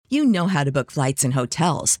You know how to book flights and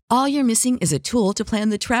hotels. All you're missing is a tool to plan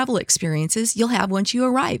the travel experiences you'll have once you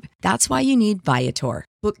arrive. That's why you need Viator.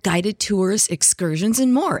 Book guided tours, excursions,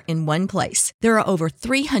 and more in one place. There are over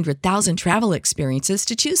 300,000 travel experiences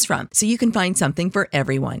to choose from, so you can find something for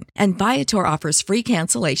everyone. And Viator offers free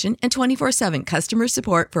cancellation and 24/7 customer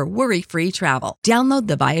support for worry-free travel. Download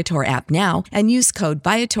the Viator app now and use code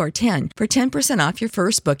Viator10 for 10% off your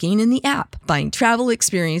first booking in the app. Find travel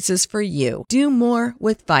experiences for you. Do more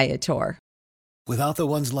with Viator. Without the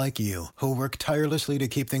ones like you, who work tirelessly to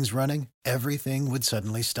keep things running, everything would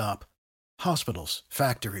suddenly stop. Hospitals,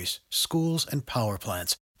 factories, schools, and power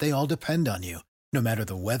plants, they all depend on you. No matter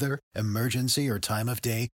the weather, emergency, or time of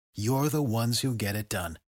day, you're the ones who get it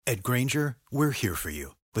done. At Grainger, we're here for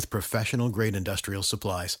you with professional-grade industrial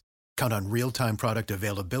supplies. Count on real-time product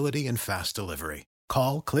availability and fast delivery.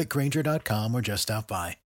 Call, click Grainger.com, or just stop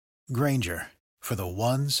by. Grainger, for the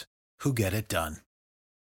ones who get it done.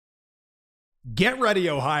 Get ready,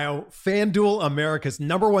 Ohio. FanDuel, America's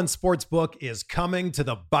 #1 sports book, is coming to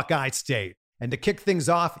the Buckeye State. And to kick things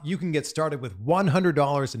off, you can get started with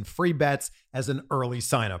 $100 in free bets as an early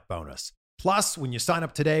sign-up bonus. Plus, when you sign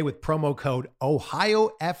up today with promo code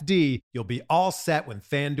OhioFD, you'll be all set when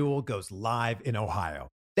FanDuel goes live in Ohio.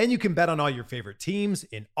 Then you can bet on all your favorite teams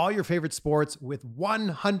in all your favorite sports with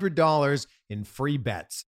 $100 in free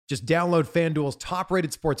bets. Just download FanDuel's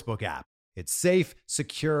top-rated sportsbook app. It's safe,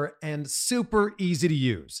 secure, and super easy to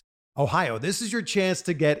use. Ohio, this is your chance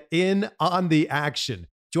to get in on the action.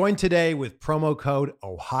 Join today with promo code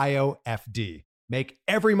OhioFD. Make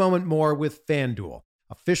every moment more with FanDuel,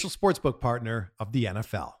 official sportsbook partner of the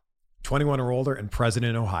NFL. 21 or older and present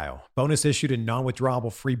in Ohio. Bonus issued in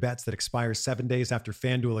non-withdrawable free bets that expires 7 days after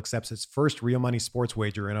FanDuel accepts its first real money sports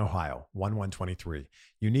wager in Ohio, 1/1/23.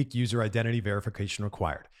 Unique user identity verification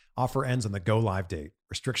required. Offer ends on the go live date.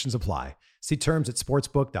 Restrictions apply. See terms at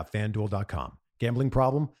sportsbook.fanduel.com. Gambling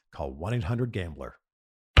problem? Call 1-800-GAMBLER.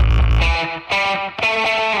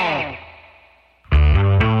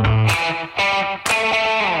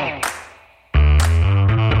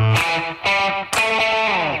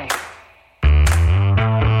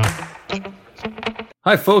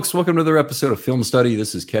 Hi, folks. Welcome to another episode of Film Study.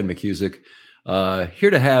 This is Ken McCusick. Here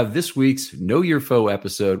to have this week's Know Your Foe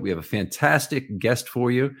episode. We have a fantastic guest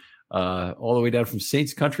for you. All the way down from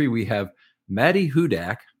Saints Country, we have Maddie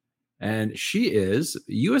Hudak, and she is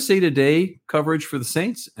USA Today coverage for the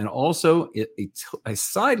Saints and also a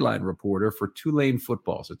sideline reporter for Tulane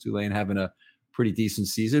football. So Tulane having a pretty decent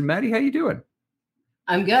season. Maddie, how you doing?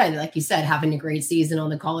 I'm good. Like you said, having a great season on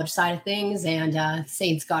the college side of things, and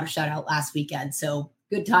Saints got a shutout last weekend. So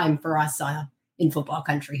good time for us in football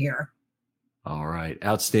country here. All right.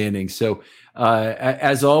 Outstanding. So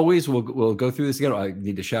as always, we'll go through this again. I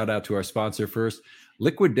need to shout out to our sponsor first,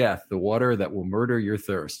 Liquid Death, the water that will murder your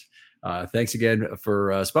thirst. Thanks again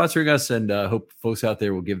for sponsoring us, and hope folks out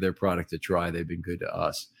there will give their product a try. They've been good to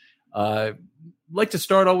us. Like to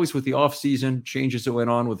start always with the offseason changes that went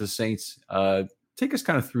on with the Saints. Take us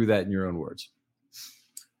kind of through that in your own words.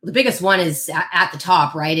 The biggest one is at the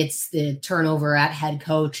top, right? It's the turnover at head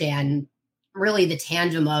coach and really the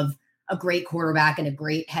tandem of a great quarterback and a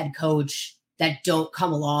great head coach that don't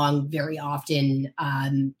come along very often,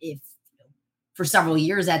 if for several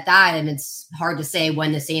years at that. And it's hard to say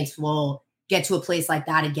when the Saints will get to a place like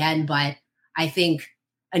that again. But I think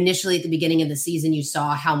initially at the beginning of the season, you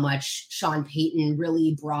saw how much Sean Payton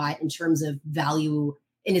really brought in terms of value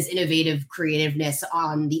in his innovative creativeness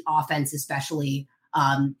on the offense, especially.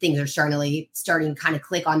 Things are starting to kind of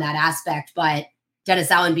click on that aspect. But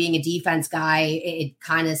Dennis Allen being a defense guy, it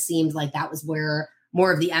kind of seemed like that was where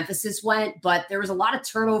more of the emphasis went. But there was a lot of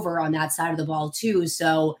turnover on that side of the ball too.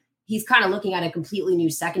 So he's kind of looking at a completely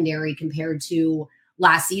new secondary compared to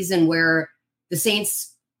last season, where the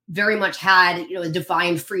Saints very much had, a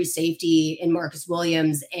defined free safety in Marcus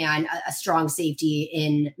Williams and a strong safety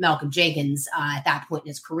in Malcolm Jenkins at that point in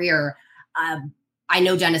his career. I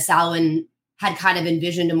know Dennis Allen had kind of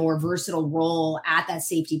envisioned a more versatile role at that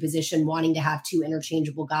safety position, wanting to have two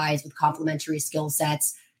interchangeable guys with complementary skill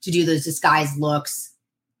sets to do those disguised looks.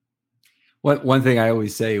 One thing I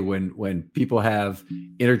always say when people have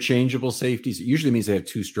interchangeable safeties, it usually means they have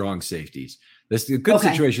two strong safeties. The good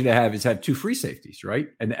situation to have is have two free safeties, right?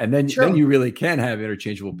 And then you really can have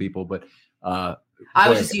interchangeable people. But I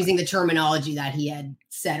was just using the terminology that he had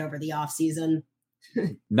said over the offseason.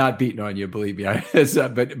 Not beating on you, believe me.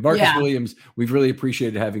 But Marcus Williams, we've really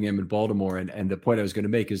appreciated having him in Baltimore. And the point I was going to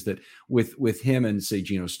make is that with him and say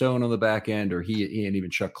Geno Stone on the back end, or he and even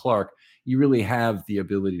Chuck Clark, you really have the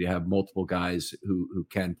ability to have multiple guys who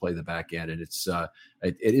can play the back end. And it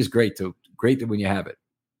is great when you have it.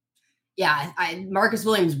 Yeah, Marcus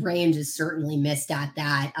Williams' range is certainly missed at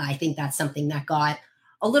that. I think that's something that got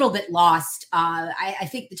a little bit lost. I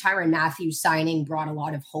think the Tyrann Mathieu signing brought a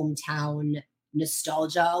lot of hometown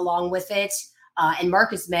nostalgia along with it. And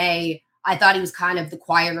Marcus May, I thought he was kind of the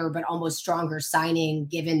quieter but almost stronger signing,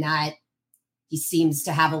 given that he seems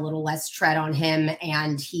to have a little less tread on him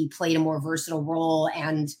and he played a more versatile role.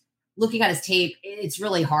 And looking at his tape, it's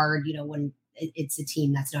really hard, when it's a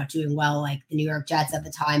team that's not doing well, like the New York Jets at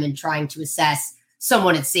the time, and trying to assess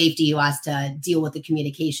someone at safety who has to deal with the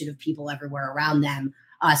communication of people everywhere around them.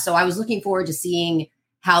 So I was looking forward to seeing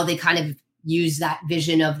how they kind of use that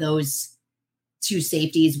vision of those two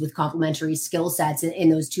safeties with complementary skill sets in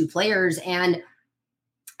those two players. And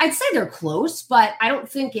I'd say they're close, but I don't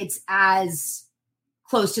think it's as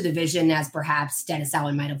close to the vision as perhaps Dennis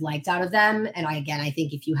Allen might have liked out of them. And I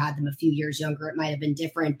think if you had them a few years younger, it might have been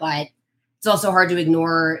different, but it's also hard to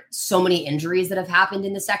ignore so many injuries that have happened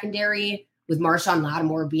in the secondary, with Marshon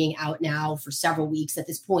Lattimore being out now for several weeks at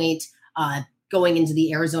this point, going into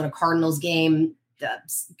the Arizona Cardinals game. The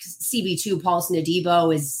CB2 Paulson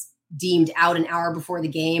Adebo is deemed out an hour before the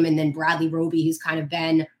game. And then Bradley Roby, who's kind of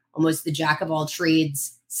been almost the jack of all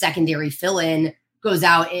trades secondary fill-in, goes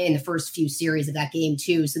out in the first few series of that game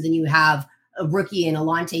too. So then you have a rookie in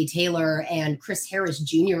Alontae Taylor and Chris Harris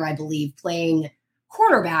Jr., I believe, playing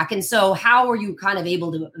cornerback. And so how are you kind of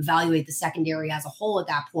able to evaluate the secondary as a whole at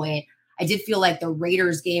that point? I did feel like the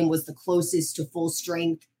Raiders game was the closest to full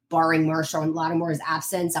strength, barring Marshon Lattimore's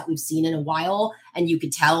absence, that we've seen in a while. And you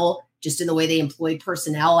could tell just in the way they employed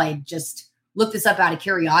personnel. I just looked this up out of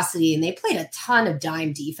curiosity, and they played a ton of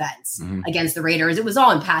dime defense against the Raiders. It was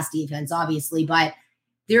all in pass defense, obviously, but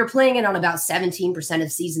they were playing it on about 17%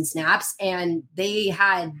 of season snaps. And they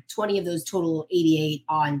had 20 of those total 88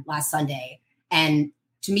 on last Sunday. And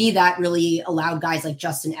to me, that really allowed guys like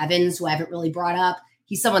Justin Evans, who I haven't really brought up.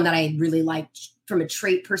 He's someone that I really liked from a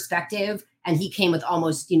trait perspective. And he came with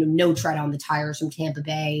almost, no tread on the tires from Tampa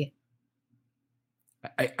Bay.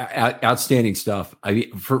 Outstanding stuff. I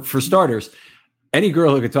mean, for starters, any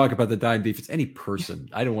girl who could talk about the dime defense, any person,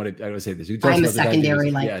 I don't want to say this. Who talks I'm a about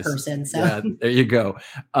secondary person. So yeah, there you go.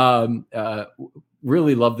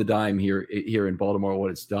 Really love the dime here in Baltimore,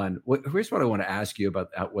 what it's done. Here's what I want to ask you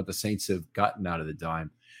about what the Saints have gotten out of the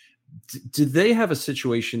dime. Do they have a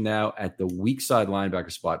situation now at the weak side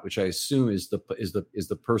linebacker spot, which I assume is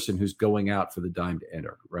the person who's going out for the dime to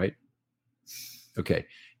enter, right? Okay.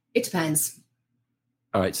 It depends.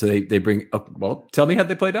 All right. So they bring up, well, tell me how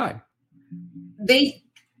they play dime.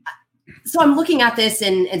 So I'm looking at this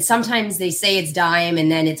and sometimes they say it's dime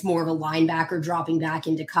and then it's more of a linebacker dropping back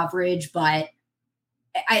into coverage. But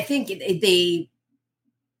I think yeah,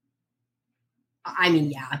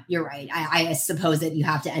 you're right. I suppose that you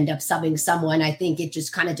have to end up subbing someone. I think it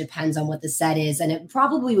just kind of depends on what the set is. And it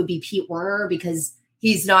probably would be Pete Werner because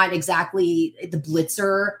he's not exactly the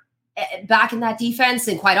blitzer back in that defense.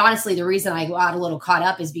 And quite honestly, the reason I got a little caught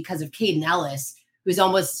up is because of Caden Ellis, who's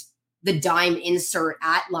almost the dime insert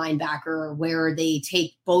at linebacker, where they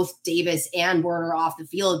take both Davis and Werner off the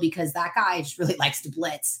field because that guy just really likes to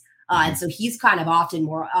blitz. And so he's kind of often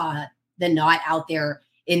more than not out there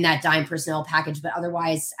in that dime personnel package. But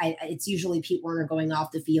otherwise, it's usually Pete Werner going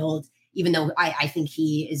off the field, even though I think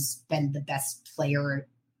he has been the best player,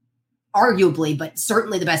 arguably, but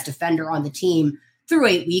certainly the best defender on the team through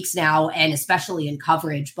 8 weeks now, and especially in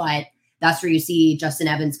coverage. But that's where you see Justin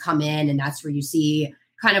Evans come in, and that's where you see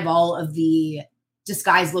kind of all of the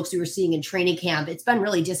disguised looks we were seeing in training camp. It's been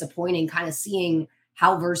really disappointing kind of seeing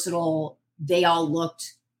how versatile they all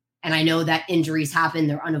looked. And I know that injuries happen,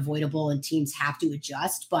 they're unavoidable and teams have to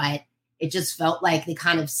adjust, but it just felt like they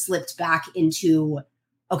kind of slipped back into,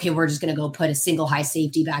 okay, we're just going to go put a single high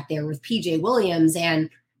safety back there with PJ Williams.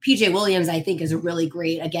 And PJ Williams, I think, is a really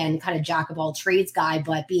great, again, kind of jack of all trades guy,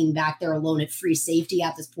 but being back there alone at free safety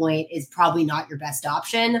at this point is probably not your best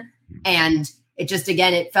option. And it just,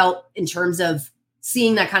 again, it felt in terms of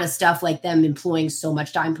seeing that kind of stuff, like them employing so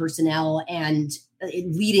much dime personnel and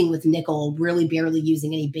leading with nickel, really barely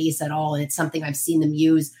using any base at all. And it's something I've seen them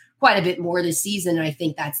use quite a bit more this season. And I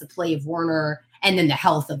think that's the play of Werner and then the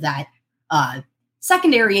health of that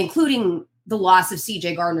secondary, including the loss of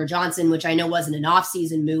CJ Gardner-Johnson, which I know wasn't an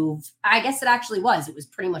offseason move. I guess it actually was. It was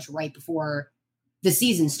pretty much right before the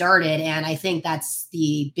season started. And I think that's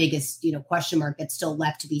the biggest, question mark that's still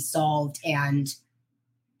left to be solved, and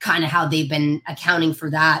kind of how they've been accounting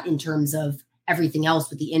for that in terms of everything else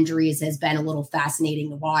with the injuries has been a little fascinating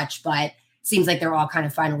to watch, but it seems like they're all kind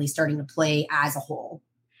of finally starting to play as a whole.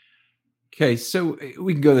 Okay, so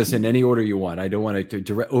we can go this in any order you want. I don't want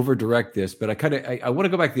to over direct this, but I want to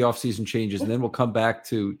go back to the offseason changes, and then we'll come back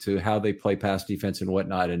to how they play pass defense and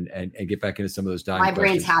whatnot, and get back into some of those dime My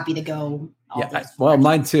brain's questions. happy to go. Well,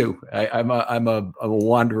 mine too. I'm a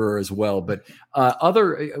wanderer as well. But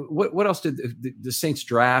what else did the Saints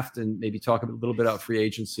draft, and maybe talk a little bit about free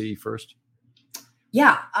agency first?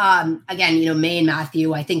 Yeah. Again, May and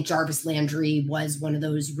Matthew, I think Jarvis Landry was one of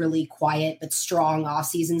those really quiet but strong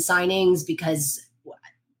offseason signings, because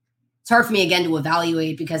it's hard for me again to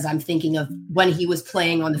evaluate, because I'm thinking of when he was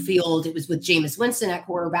playing on the field, it was with Jameis Winston at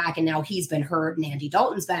quarterback, and now he's been hurt and Andy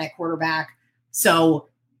Dalton's been at quarterback. So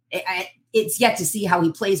it's yet to see how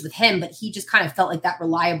he plays with him, but he just kind of felt like that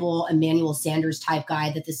reliable Emmanuel Sanders type guy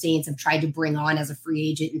that the Saints have tried to bring on as a free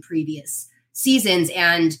agent in previous seasons.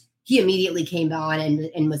 And he immediately came on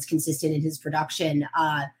and was consistent in his production.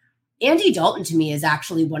 Andy Dalton, to me, is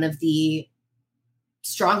actually one of the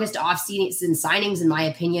strongest off-season signings, in my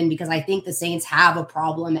opinion, because I think the Saints have a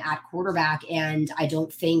problem at quarterback, and I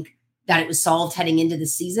don't think that it was solved heading into the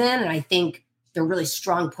season. And I think the really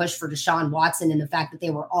strong push for Deshaun Watson and the fact that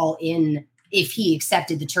they were all in if he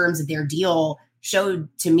accepted the terms of their deal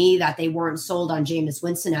showed to me that they weren't sold on Jameis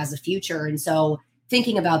Winston as a future. And so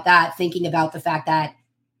thinking about that, thinking about the fact that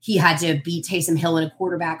he had to beat Taysom Hill in a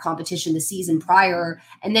quarterback competition the season prior,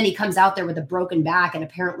 and then he comes out there with a broken back and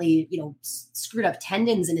apparently, screwed up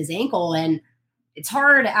tendons in his ankle. And it's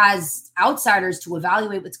hard as outsiders to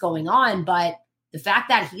evaluate what's going on, but the fact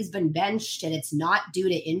that he's been benched and it's not due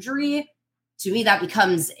to injury, to me, that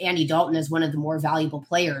becomes Andy Dalton as one of the more valuable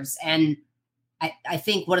players. And I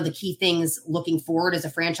think one of the key things looking forward as a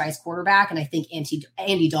franchise quarterback, and I think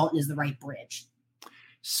Andy Dalton is the right bridge.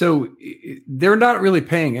 So they're not really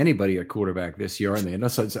paying anybody at quarterback this year, aren't they?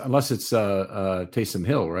 Unless it's Taysom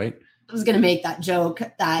Hill, right? I was going to make that joke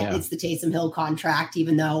that It's the Taysom Hill contract,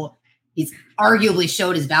 even though he's arguably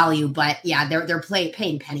showed his value. But yeah, they're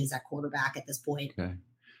paying pennies at quarterback at this point. Okay.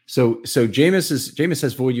 So Jameis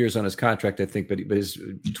has 4 years on his contract, I think, but is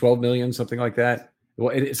 $12 million, something like that. Well,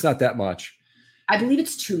 it's not that much. I believe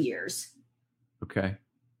it's 2 years. Okay.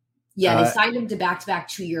 Yeah, they signed him to back-to-back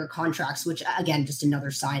 2-year contracts, which again, just another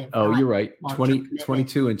sign of. Oh, you're right.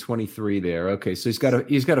 22 and 23 there. Okay, so he's got a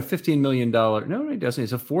 $15 million. No, he doesn't.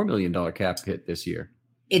 It's a $4 million cap hit this year.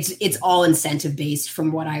 It's all incentive based,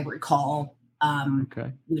 from what I recall.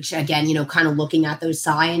 Okay. Which again, kind of looking at those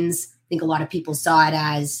signs, I think a lot of people saw it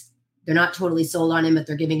as they're not totally sold on him, but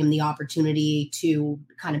they're giving him the opportunity to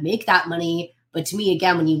kind of make that money. But to me,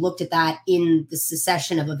 again, when you looked at that in the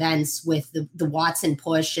succession of events with the Watson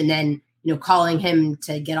push, and then, calling him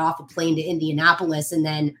to get off a plane to Indianapolis and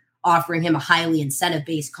then offering him a highly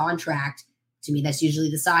incentive-based contract, to me, that's usually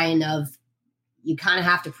the sign of you kind of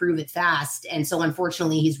have to prove it fast. And so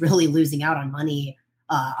unfortunately, he's really losing out on money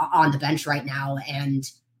on the bench right now. And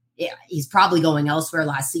he's probably going elsewhere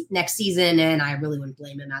next season. And I really wouldn't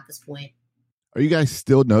blame him at this point. Are you guys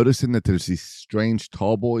still noticing that there's these strange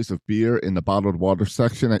tall boys of beer in the bottled water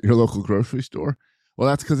section at your local grocery store? Well,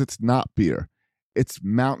 that's because it's not beer. It's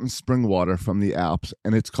mountain spring water from the Alps,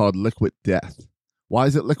 and it's called Liquid Death. Why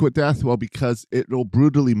is it Liquid Death? Well, because it will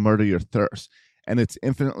brutally murder your thirst, and its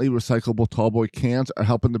infinitely recyclable tallboy cans are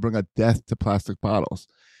helping to bring a death to plastic bottles.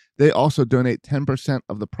 They also donate 10%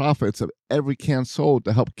 of the profits of every can sold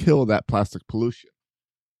to help kill that plastic pollution.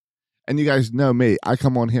 And you guys know me. I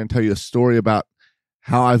come on here and tell you a story about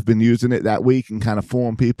how I've been using it that week and kind of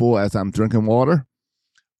fool people as I'm drinking water.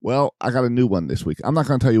 Well, I got a new one this week. I'm not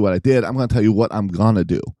going to tell you what I did. I'm going to tell you what I'm going to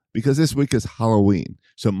do, because this week is Halloween.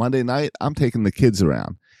 So Monday night, I'm taking the kids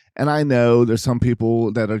around. And I know there's some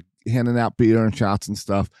people that are handing out beer and shots and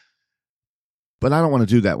stuff, but I don't want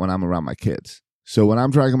to do that when I'm around my kids. So when I'm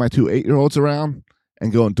dragging my 2 8-year-olds around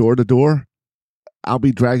and going door to door, I'll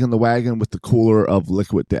be dragging the wagon with the cooler of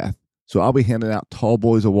Liquid Death. So I'll be handing out tall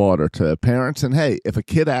boys of water to parents. And hey, if a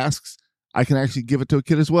kid asks, I can actually give it to a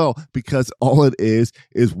kid as well, because all it is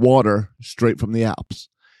water straight from the Alps.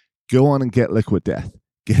 Go on and get Liquid Death.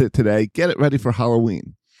 Get it today. Get it ready for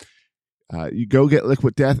Halloween. You go get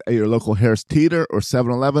Liquid Death at your local Harris Teeter or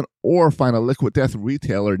 7-Eleven, or find a Liquid Death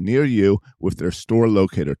retailer near you with their store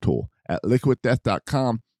locator tool at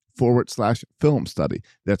liquiddeath.com/film study.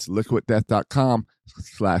 That's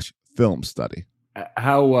liquiddeath.com/film study.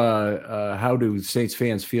 How do Saints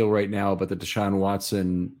fans feel right now about the Deshaun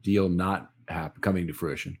Watson deal not coming to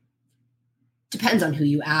fruition? Depends on who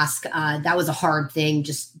you ask. That was a hard thing,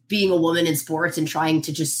 just being a woman in sports and trying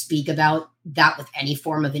to just speak about that with any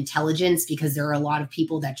form of intelligence, because there are a lot of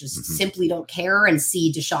people that just simply don't care and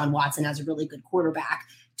see Deshaun Watson as a really good quarterback.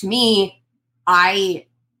 To me, I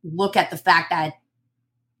look at the fact that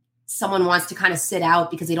someone wants to kind of sit out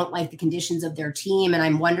because they don't like the conditions of their team. And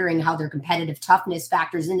I'm wondering how their competitive toughness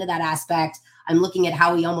factors into that aspect. I'm looking at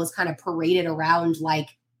how he almost kind of paraded around like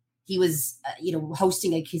he was,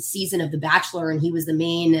 hosting a season of The Bachelor and he was the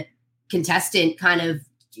main contestant, kind of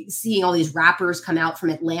seeing all these rappers come out from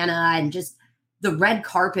Atlanta and just the red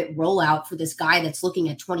carpet rollout for this guy that's looking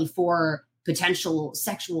at 24 potential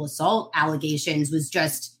sexual assault allegations was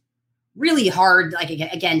just really hard, like,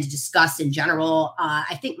 again, to discuss in general.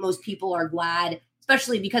 I think most people are glad,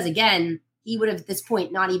 especially because, again, he would have at this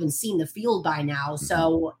point not even seen the field by now.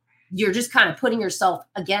 So you're just kind of putting yourself,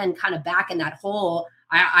 again, kind of back in that hole.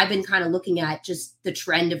 I've been kind of looking at just the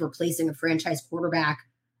trend of replacing a franchise quarterback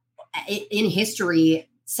in history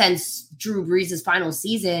since Drew Brees' final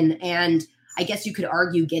season. And I guess you could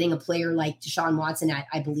argue getting a player like Deshaun Watson at,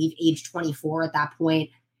 I believe, age 24 at that point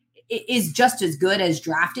is just as good as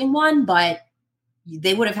drafting one, but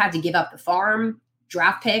they would have had to give up the farm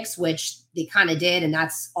draft picks, which they kind of did. And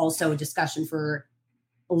that's also a discussion for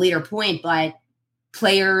a later point, but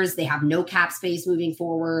players, they have no cap space moving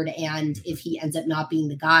forward. And if he ends up not being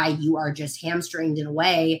the guy, you are just hamstringed in a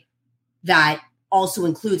way that also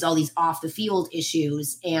includes all these off the field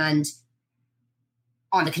issues. And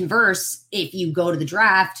on the converse, if you go to the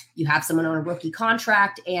draft, you have someone on a rookie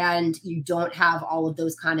contract and you don't have all of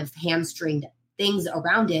those kind of hamstringed things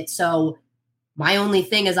around it. So my only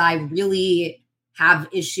thing is I really have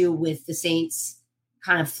issue with the Saints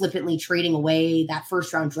kind of flippantly trading away that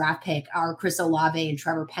first round draft pick. Are Chris Olave and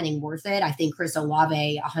Trevor Penning worth it? I think Chris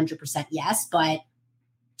Olave 100% yes. But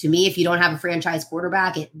to me, if you don't have a franchise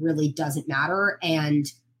quarterback, it really doesn't matter. And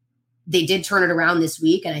they did turn it around this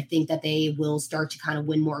week, and I think that they will start to kind of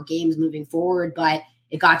win more games moving forward. But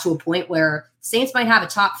it got to a point where Saints might have a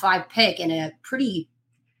top 5 pick in a pretty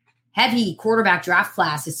heavy quarterback draft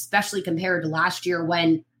class, especially compared to last year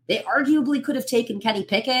when they arguably could have taken Kenny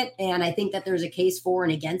Pickett. And I think that there's a case for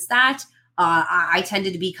and against that. I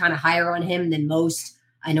tended to be kind of higher on him than most.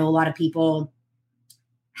 I know a lot of people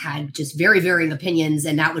had just very varying opinions,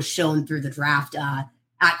 and that was shown through the draft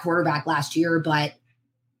at quarterback last year. But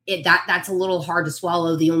that's a little hard to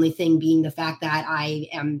swallow. The only thing being the fact that I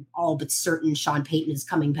am all but certain Sean Payton is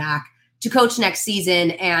coming back to coach next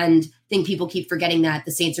season. And I think people keep forgetting that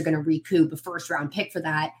the Saints are going to recoup a first round pick for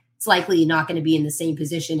that. It's likely not going to be in the same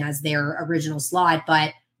position as their original slot,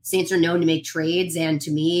 but Saints are known to make trades. And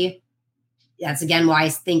to me, that's again why I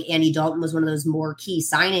think Andy Dalton was one of those more key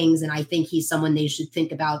signings. And I think he's someone they should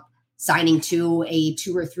think about signing to a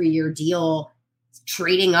 2 or 3 year deal,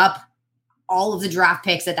 trading up all of the draft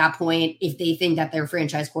picks at that point if they think that their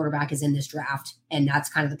franchise quarterback is in this draft. And that's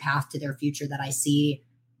kind of the path to their future that I see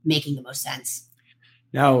making the most sense.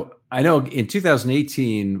 Now, I know in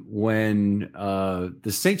 2018, when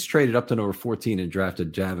the Saints traded up to number 14 and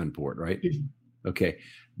drafted Davenport, right? Mm-hmm. Okay.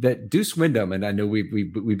 That Deuce Windham, and I know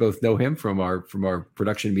we both know him from our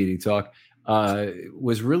production meeting talk,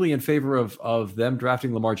 was really in favor of them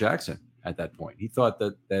drafting Lamar Jackson at that point. He thought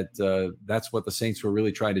that that's what the Saints were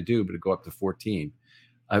really trying to do, but to go up to 14.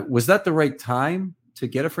 Was that the right time to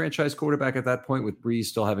get a franchise quarterback at that point, with Brees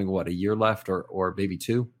still having a year left or maybe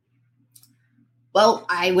 2? Well,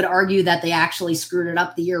 I would argue that they actually screwed it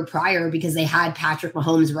up the year prior because they had Patrick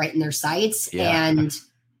Mahomes right in their sights. Yeah. And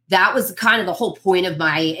that was kind of the whole point of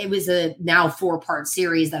it was a now 4-part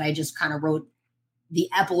series that I just kind of wrote the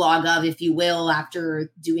epilogue of, if you will,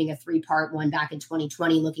 after doing a 3-part one back in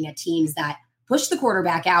 2020, looking at teams that pushed the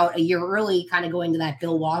quarterback out a year early, kind of going to that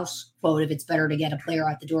Bill Walsh quote, if it's better to get a player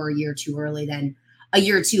out the door a year too early than a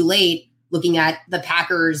year too late, looking at the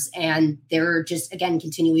Packers and their just, again,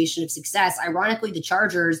 continuation of success. Ironically, the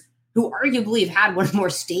Chargers, who arguably have had one of the more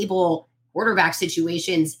stable quarterback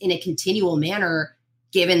situations in a continual manner,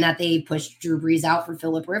 given that they pushed Drew Brees out for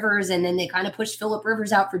Phillip Rivers, and then they kind of pushed Phillip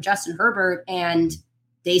Rivers out for Justin Herbert, and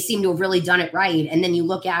they seem to have really done it right. And then you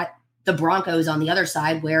look at the Broncos on the other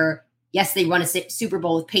side where, yes, they won a Super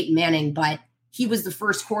Bowl with Peyton Manning, but he was the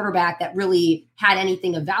first quarterback that really had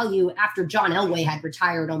anything of value after John Elway had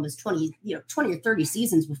retired almost 20 or 30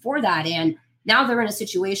 seasons before that. And now they're in a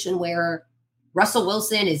situation where Russell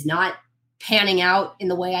Wilson is not panning out in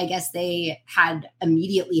the way I guess they had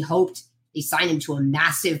immediately hoped. They signed him to a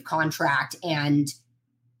massive contract. And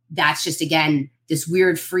that's just, again, this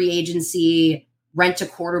weird free agency rent a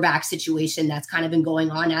quarterback situation that's kind of been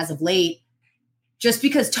going on as of late. Just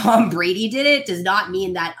because Tom Brady did it does not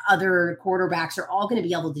mean that other quarterbacks are all going to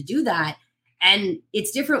be able to do that. And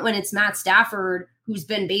it's different when it's Matt Stafford, who's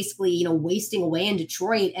been basically, wasting away in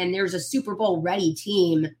Detroit, and there's a Super Bowl ready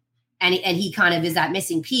team, and he kind of is that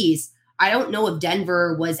missing piece. I don't know if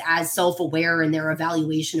Denver was as self-aware in their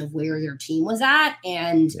evaluation of where their team was at.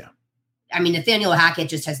 And I mean, Nathaniel Hackett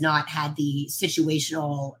just has not had the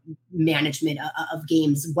situational management of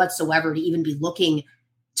games whatsoever to even be looking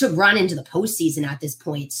to run into the postseason at this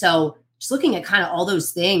point. So just looking at kind of all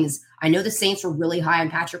those things, I know the Saints were really high on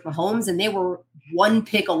Patrick Mahomes, and they were one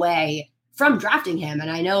pick away from drafting him. And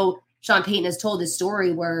I know Sean Payton has told this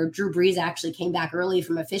story where Drew Brees actually came back early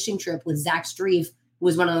from a fishing trip with Zach Strief, who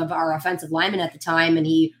was one of our offensive linemen at the time. And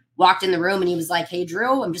he walked in the room and he was like, "Hey,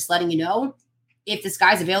 Drew, I'm just letting you know, if this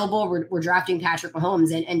guy's available, we're drafting Patrick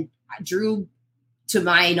Mahomes." And Drew, to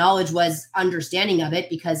my knowledge, was understanding of it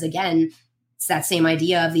because, again, it's that same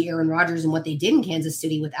idea of the Aaron Rodgers and what they did in Kansas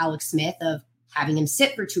City with Alex Smith of having him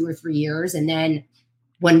sit for 2 or 3 years. And then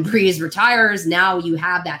when Brees retires, now you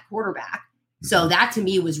have that quarterback. So that to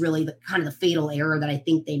me was really the kind of the fatal error that I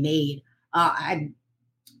think they made. I've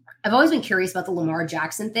always been curious about the Lamar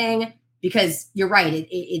Jackson thing because you're right.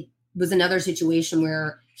 It was another situation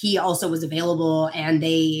where he also was available and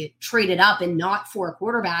they traded up and not for a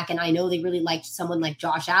quarterback. And I know they really liked someone like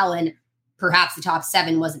Josh Allen. Perhaps the top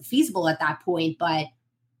 7 wasn't feasible at that point, but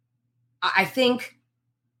I think,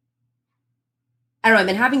 I don't know, I've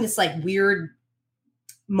been having this like weird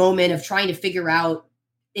moment of trying to figure out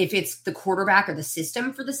if it's the quarterback or the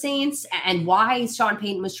system for the Saints and why Sean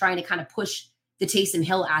Payton was trying to kind of push the Taysom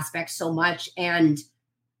Hill aspect so much. And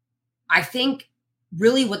I think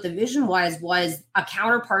really what the vision was a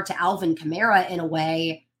counterpart to Alvin Kamara in a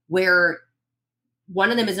way where one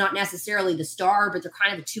of them is not necessarily the star, but they're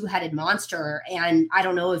kind of a two-headed monster. And I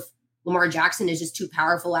don't know if Lamar Jackson is just too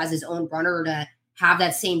powerful as his own runner to have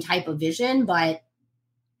that same type of vision, but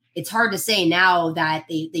it's hard to say now that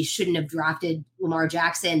they shouldn't have drafted Lamar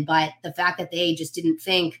Jackson, but the fact that they just didn't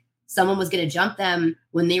think someone was going to jump them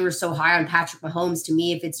when they were so high on Patrick Mahomes, to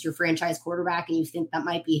me, if it's your franchise quarterback and you think that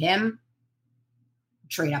might be him,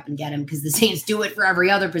 trade up and get him because the Saints do it for every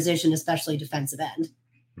other position, especially defensive end.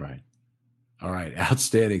 Right. All right.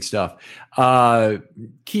 Outstanding stuff.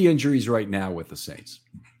 Key injuries right now with the Saints.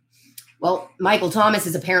 Well, Michael Thomas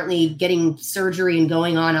is apparently getting surgery and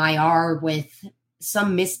going on IR with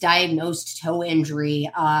some misdiagnosed toe injury.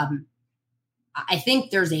 I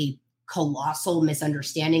think there's a colossal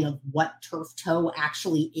misunderstanding of what turf toe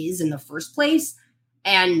actually is in the first place.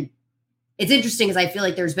 And it's interesting because I feel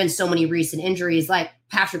like there's been so many recent injuries like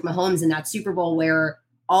Patrick Mahomes in that Super Bowl where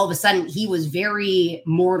all of a sudden he was very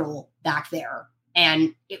mortal back there.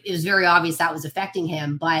 And it was very obvious that was affecting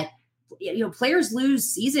him. But, you know, players lose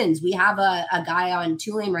seasons. We have a guy on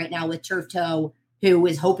Tulane right now with turf toe who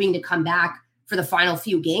is hoping to come back for the final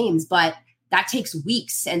few games, but that takes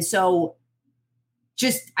weeks. And so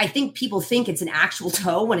just, I think people think it's an actual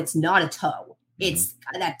toe when it's not a toe. It's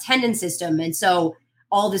that tendon system. And so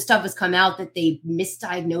all this stuff has come out that they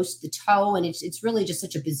misdiagnosed the toe. And it's really just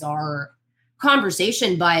such a bizarre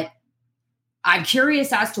conversation, but I'm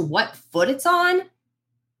curious as to what foot it's on.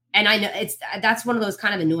 And I know that's one of those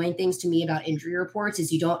kind of annoying things to me about injury reports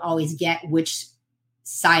is you don't always get which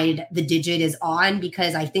side the digit is on,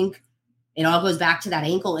 because I think it all goes back to that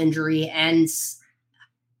ankle injury. And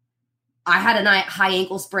I had a high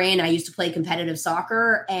ankle sprain. I used to play competitive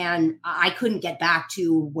soccer and I couldn't get back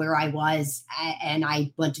to where I was. And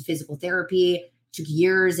I went to physical therapy, took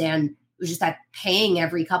years, and it was just that pain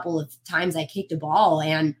every couple of times I kicked a ball.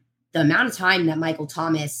 And the amount of time that Michael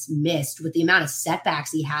Thomas missed with the amount of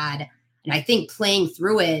setbacks he had, and I think playing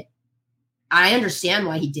through it, I understand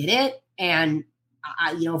why he did it. And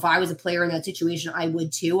if I was a player in that situation, I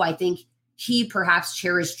would too. I think he perhaps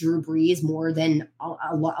cherished Drew Brees more than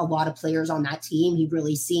a lot of players on that team. He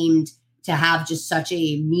really seemed to have just such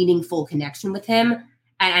a meaningful connection with him.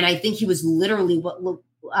 And I think he was literally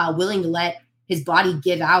willing to let his body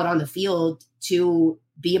give out on the field to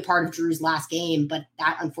be a part of Drew's last game. But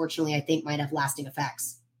that, unfortunately, I think might have lasting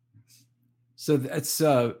effects. So that's,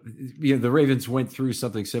 the Ravens went through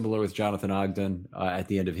something similar with Jonathan Ogden at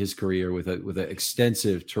the end of his career with an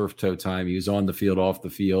extensive turf toe time. He was on the field, off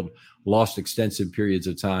the field, lost extensive periods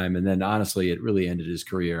of time. And then honestly, it really ended his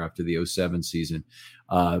career after the 2007 season.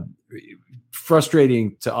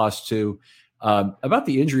 Frustrating to us too. About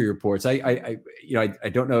the injury reports, I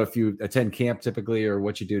don't know if you attend camp typically or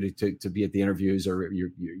what you do to be at the interviews or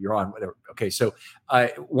you're on whatever. Okay. So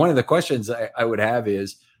one of the questions I would have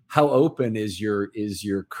is, how open is your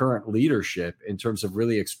current leadership in terms of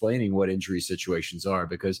really explaining what injury situations are?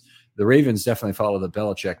 Because the Ravens definitely follow the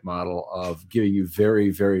Belichick model of giving you very,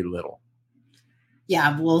 very little.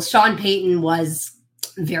 Yeah, well, Sean Payton was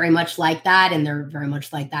very much like that, and they're very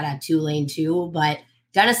much like that at Tulane too. But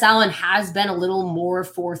Dennis Allen has been a little more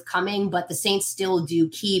forthcoming, but the Saints still do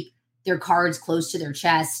keep their cards close to their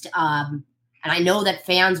chest. And I know that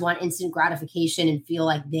fans want instant gratification and feel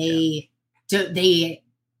like they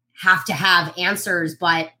have to have answers,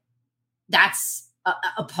 but that's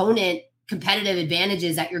opponent competitive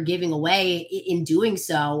advantages that you're giving away in doing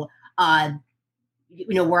so.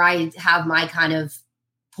 Where I have my kind of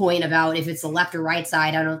point about if it's the left or right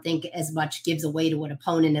side, I don't think as much gives away to an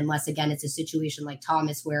opponent unless, again, it's a situation like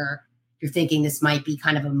Thomas where you're thinking this might be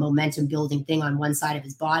kind of a momentum building thing on one side of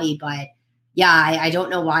his body. But yeah, I don't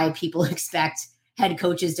know why people expect head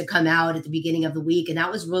coaches to come out at the beginning of the week. And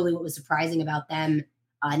that was really what was surprising about them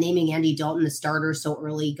naming Andy Dalton the starter so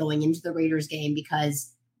early going into the Raiders game,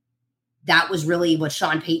 because that was really what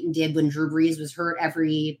Sean Payton did when Drew Brees was hurt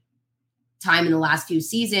every time in the last few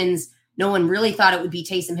seasons. No one really thought it would be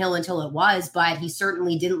Taysom Hill until it was, but he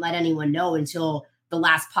certainly didn't let anyone know until the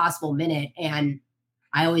last possible minute. And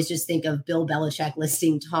I always just think of Bill Belichick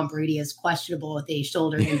listing Tom Brady as questionable with a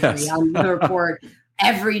shoulder injury on the report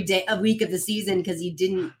every day, a week of the season, because he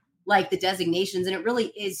didn't like the designations. And it really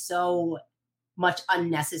is so much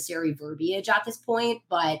unnecessary verbiage at this point.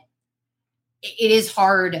 But it is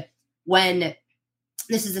hard when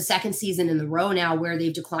this is the second season in a row now where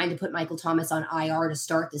they've declined to put Michael Thomas on IR to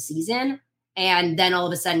start the season. And then all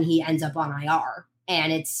of a sudden he ends up on IR.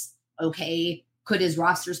 And it's okay. Could his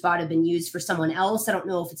roster spot have been used for someone else? I don't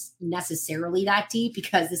know if it's necessarily that deep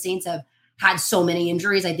because the Saints have had so many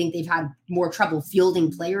injuries. I think they've had more trouble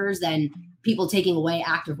fielding players than people taking away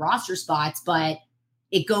active roster spots. But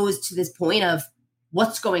it goes to this point of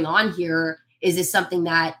what's going on here. Is this something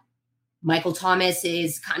that Michael Thomas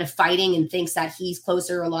is kind of fighting and thinks that he's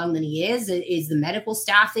closer along than he is? Is the medical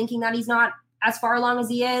staff thinking that he's not as far along as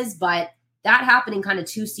he is? But that happening kind of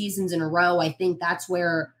 2 seasons in a row, I think that's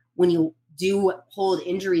where when you do hold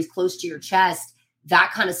injuries close to your chest,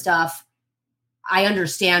 that kind of stuff, I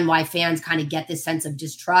understand why fans kind of get this sense of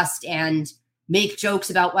distrust and make jokes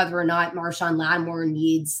about whether or not Marshawn Lattimore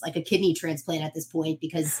needs like a kidney transplant at this point,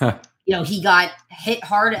 because he got hit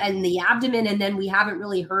hard in the abdomen and then we haven't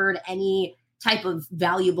really heard any type of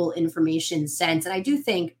valuable information since. And I do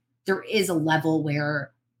think there is a level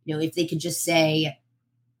where, if they could just say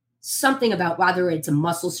something about whether it's a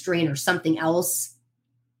muscle strain or something else,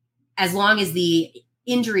 as long as the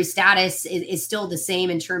injury status is still the same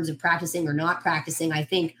in terms of practicing or not practicing, I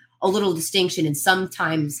think a little distinction and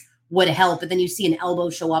sometimes would help. But then you see an elbow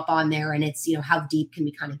show up on there and it's, how deep can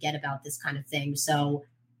we kind of get about this kind of thing? So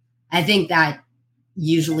I think that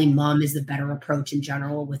usually mum is the better approach in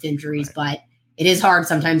general with injuries, but it is hard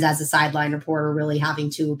sometimes as a sideline reporter really having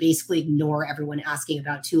to basically ignore everyone asking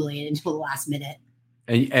about Tulane until the last minute.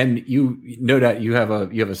 And you no doubt you have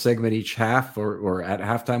a segment each half or at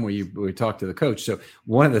halftime where we talk to the coach. So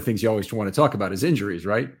one of the things you always want to talk about is injuries,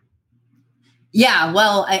 right? Yeah.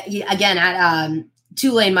 Well, again, at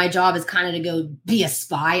Tulane, my job is kind of to go be a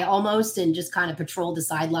spy almost and just kind of patrol the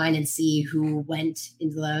sideline and see who went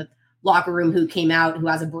into the locker room, who came out, who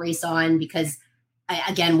has a brace on, because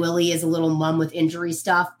again, Willie is a little mum with injury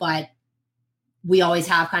stuff, but we always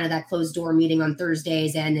have kind of that closed door meeting on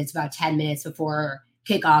Thursdays. And it's about 10 minutes before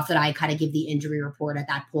kickoff that I kind of give the injury report at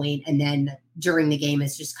that point. And then during the game,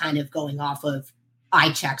 it's just kind of going off of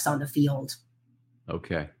eye checks on the field.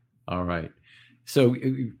 Okay. All right. So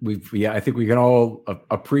I think we can all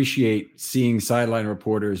appreciate seeing sideline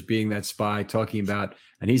reporters being that spy talking about,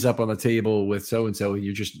 and he's up on the table with so-and-so.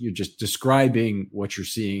 You're just describing what you're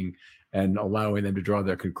seeing and allowing them to draw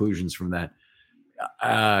their conclusions from that.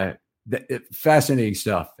 Fascinating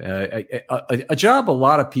stuff. A job a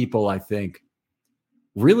lot of people, I think,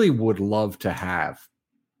 really would love to have.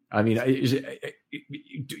 I mean,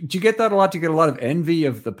 do you get that a lot? Do you get a lot of envy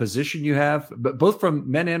of the position you have, but both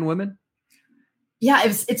from men and women? Yeah,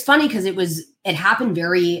 it's funny because it happened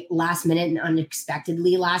very last minute and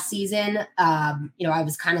unexpectedly last season. I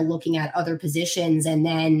was kind of looking at other positions, and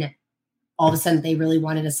then all of a sudden they really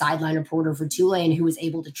wanted a sideline reporter for Tulane who was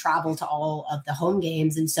able to travel to all of the home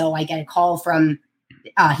games. And so I get a call from,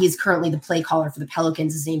 he's currently the play caller for the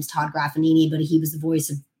Pelicans. His name's Todd Graffanini, but he was the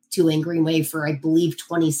voice of Tulane Green Wave for, I believe,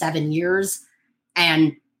 27 years.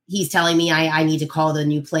 And he's telling me I need to call the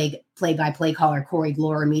new play-by-play caller, Corey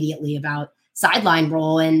Glore, immediately about sideline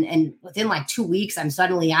role. And within like 2 weeks, I'm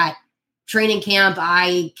suddenly at training camp.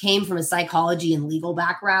 I came from a psychology and legal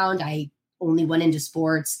background. I only went into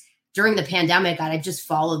sports during the pandemic. I just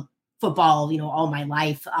followed football, all my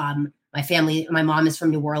life. My mom is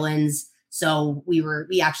from New Orleans. So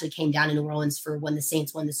we actually came down to New Orleans for when the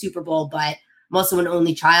Saints won the Super Bowl, but I'm also an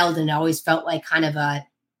only child. And I always felt like kind of a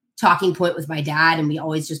talking point with my dad. And we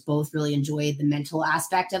always just both really enjoyed the mental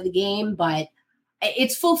aspect of the game, but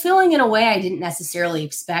it's fulfilling in a way I didn't necessarily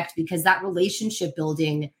expect, because that relationship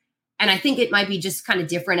building, and I think it might be just kind of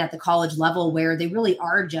different at the college level where they really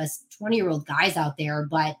are just 20-year-old guys out there,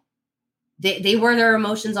 but they wear their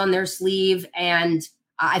emotions on their sleeve, and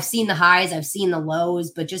I've seen the highs, I've seen the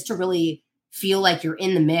lows, but just to really feel like you're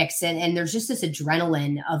in the mix, and there's just this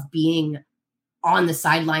adrenaline of being on the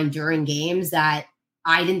sideline during games that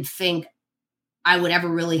I didn't think I would ever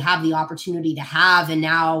really have the opportunity to have. And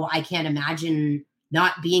now I can't imagine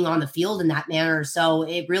not being on the field in that manner. So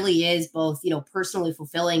it really is both, personally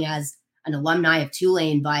fulfilling as an alumni of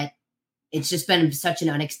Tulane, but it's just been such an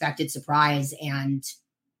unexpected surprise. And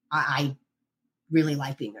I really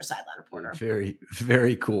like being their sideline reporter. Very,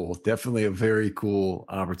 very cool. Definitely a very cool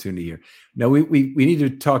opportunity here. Now we need to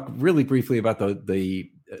talk really briefly about the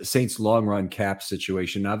Saints long run cap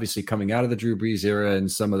situation. Obviously coming out of the Drew Brees era and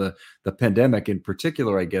some of the pandemic in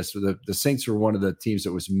particular, I guess the Saints were one of the teams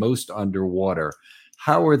that was most underwater.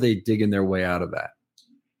 How are they digging their way out of that?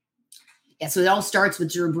 Yeah, so it all starts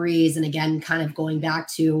with Drew Brees. And again, kind of going back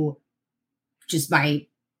to just my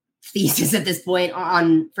thesis at this point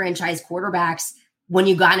on franchise quarterbacks, when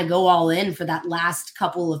you got to go all in for that last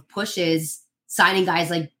couple of pushes, signing guys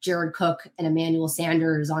like Jared Cook and Emmanuel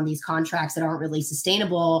Sanders on these contracts that aren't really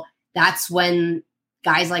sustainable, that's when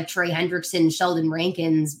guys like Trey Hendrickson, Sheldon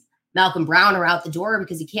Rankins, Malcolm Brown are out the door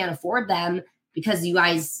because you can't afford them, because you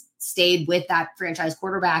guys stayed with that franchise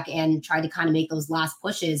quarterback and tried to kind of make those last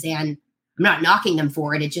pushes. And I'm not knocking them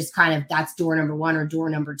for it. It just kind of, that's door number one or door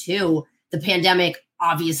number two. The pandemic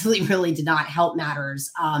obviously really did not help matters.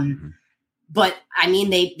 But I mean,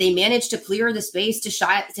 they managed to clear the space to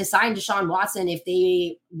sign Deshaun Watson if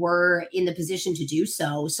they were in the position to do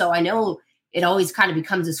so. So I know it always kind of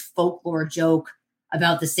becomes this folklore joke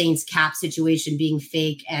about the Saints cap situation being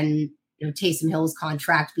fake and, Taysom Hill's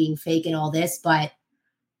contract being fake and all this. But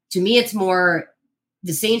to me, it's more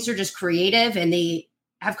the Saints are just creative, and they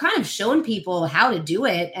have kind of shown people how to do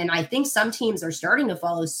it. And I think some teams are starting to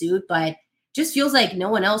follow suit, but just feels like no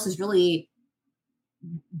one else has really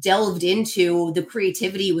delved into the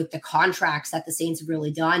creativity with the contracts that the Saints have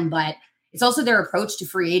really done. But it's also their approach to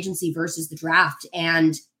free agency versus the draft.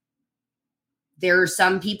 And there are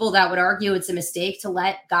some people that would argue it's a mistake to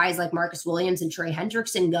let guys like Marcus Williams and Trey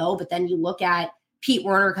Hendrickson go. But then you look at Pete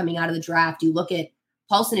Werner coming out of the draft, you look at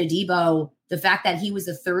Paulson Adebo, the fact that he was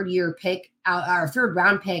a third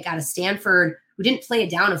round pick out of Stanford, who didn't play a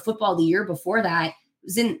down of football the year before that,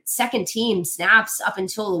 was in second team snaps up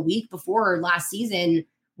until a week before last season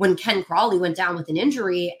when Ken Crawley went down with an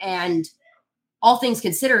injury. And all things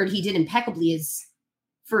considered, he did impeccably his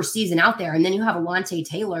first season out there. And then you have Alontae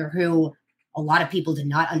Taylor, who a lot of people did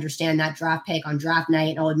not understand that draft pick on draft night.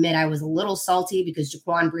 And I'll admit I was a little salty because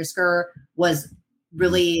Jaquan Brisker was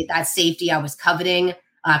really that safety I was coveting.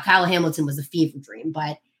 Kyle Hamilton was a fever dream,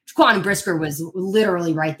 but Jaquan Brisker was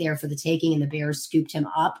literally right there for the taking, and the Bears scooped him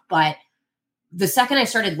up. But the second I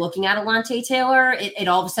started looking at Alontae Taylor, it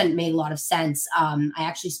all of a sudden made a lot of sense. I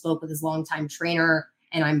actually spoke with his longtime trainer,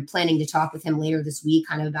 and I'm planning to talk with him later this week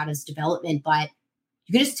kind of about his development. But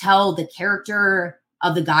you can just tell the character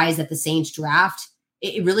of the guys that the Saints draft.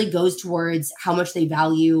 It really goes towards how much they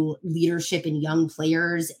value leadership in young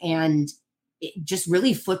players and just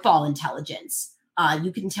really football intelligence.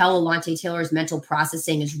 You can tell Alontae Taylor's mental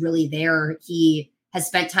processing is really there. He has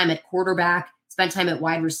spent time at quarterback, spent time at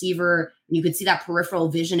wide receiver, and you could see that peripheral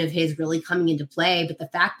vision of his really coming into play. But the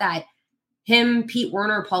fact that him, Pete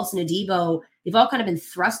Werner, Paulson Adebo, they've all kind of been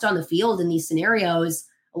thrust on the field in these scenarios.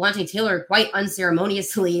 Alontae Taylor quite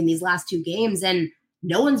unceremoniously in these last two games, and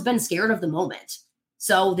no one's been scared of the moment.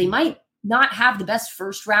 So they might not have the best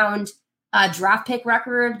first round draft pick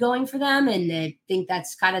record going for them. And I think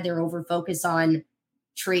that's kind of their over focus on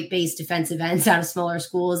trait-based defensive ends out of smaller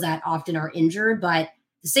schools that often are injured. But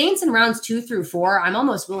the Saints in rounds 2 through 4, I'm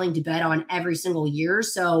almost willing to bet on every single year.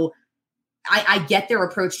 So I get their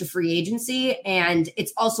approach to free agency. And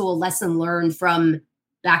it's also a lesson learned from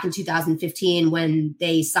back in 2015 when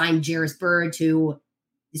they signed Jairus Byrd to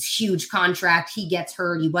this huge contract. He gets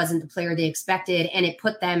hurt. He wasn't the player they expected. And it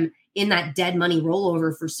put them in that dead money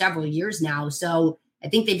rollover for several years now. So I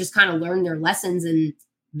think they just kind of learned their lessons and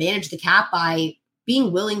managed the cap by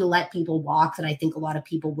being willing to let people walk that I think a lot of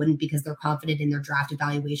people wouldn't because they're confident in their draft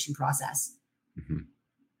evaluation process.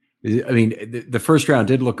 Mm-hmm. I mean, the first round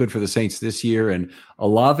did look good for the Saints this year. And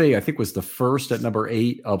Olave, I think, was the first at number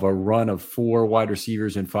 8 of a run of 4 wide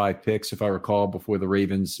receivers and 5 picks, if I recall, before the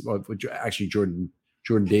Ravens, actually Jordan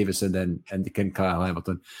Davis and then Kyle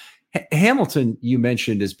Hamilton. Hamilton, you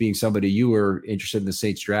mentioned as being somebody you were interested in the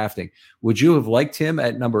Saints drafting. Would you have liked him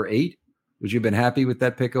at number 8? Would you have been happy with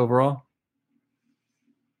that pick overall?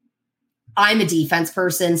 I'm a defense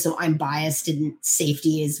person, so I'm biased, and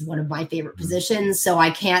safety is one of my favorite positions. So I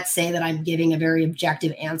can't say that I'm giving a very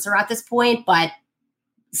objective answer at this point, but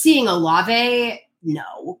seeing Olave,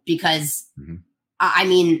 know, because I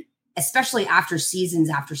mean, especially after season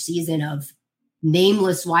of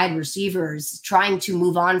nameless wide receivers trying to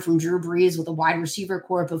move on from Drew Brees with a wide receiver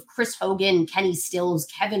corp of Chris Hogan, Kenny Stills,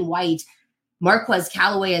 Kevin White, Marquez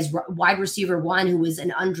Callaway as wide receiver one, who was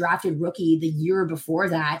an undrafted rookie the year before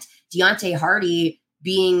that, Deontay Hardy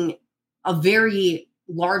being a very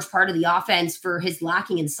large part of the offense for his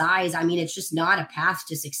lacking in size. I mean, it's just not a path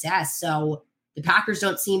to success. So the Packers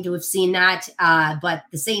don't seem to have seen that, but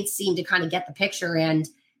the Saints seem to kind of get the picture, and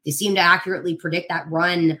they seem to accurately predict that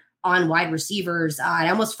run on wide receivers. I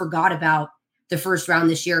almost forgot about the first round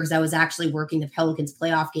this year because I was actually working the Pelicans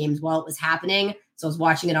playoff games while it was happening. So I was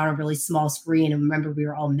watching it on a really small screen, and remember we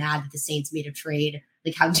were all mad that the Saints made a trade.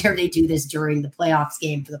 Like, how dare they do this during the playoffs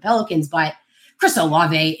game for the Pelicans? But Chris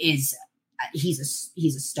Olave he's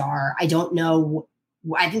a star. I don't know.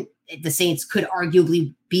 I think the Saints could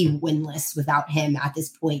arguably be winless without him at this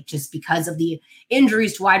point, just because of the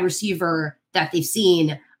injuries to wide receiver that they've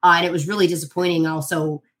seen. And it was really disappointing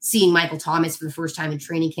also seeing Michael Thomas for the first time in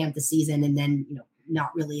training camp this season, and then,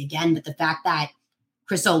 not really again. But the fact that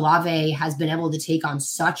Chris Olave has been able to take on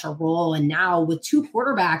such a role, and now with two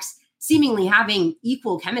quarterbacks seemingly having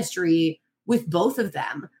equal chemistry with both of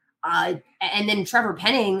them. And then Trevor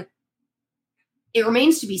Penning, it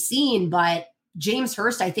remains to be seen, but James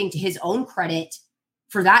Hurst, I think, to his own credit,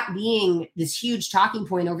 for that being this huge talking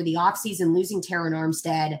point over the offseason, losing Terron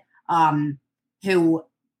Armstead, who,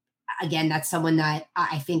 again, that's someone that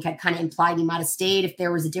I think had kind of implied he might have stayed if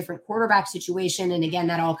there was a different quarterback situation. And again,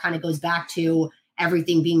 that all kind of goes back to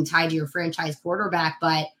everything being tied to your franchise quarterback.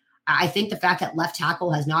 But I think the fact that left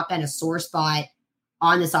tackle has not been a sore spot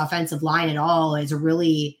on this offensive line at all is a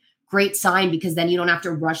really great sign, because then you don't have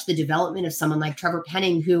to rush the development of someone like Trevor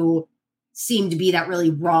Penning, who seemed to be that really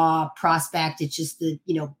raw prospect. It's just the,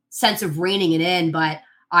 sense of reining it in. But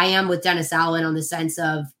I am with Dennis Allen on the sense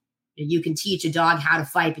of, you can teach a dog how to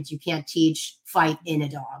fight, but you can't teach fight in a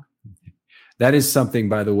dog. That is something,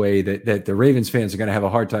 by the way, that the Ravens fans are going to have a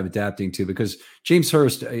hard time adapting to, because James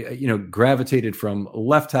Hurst, gravitated from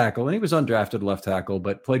left tackle, and he was undrafted left tackle,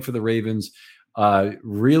 but played for the Ravens,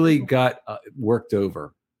 really got worked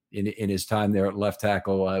over in his time there at left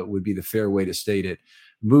tackle, would be the fair way to state it.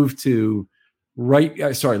 Moved to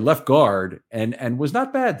left guard, and was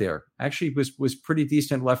not bad there. Actually was pretty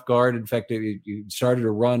decent left guard. In fact, he started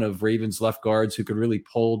a run of Ravens left guards who could really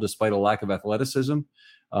pull despite a lack of athleticism.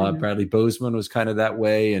 Bradley Bozeman was kind of that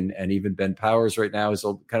way, and even Ben Powers right now is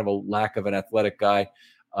kind of a lack of an athletic guy.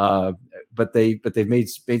 But they've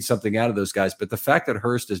made something out of those guys. But the fact that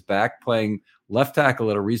Hurst is back playing left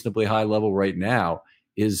tackle at a reasonably high level right now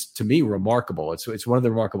is, to me, remarkable. It's one of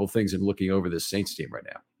the remarkable things in looking over this Saints team right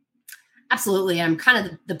now. Absolutely. I'm kind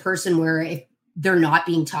of the person where if they're not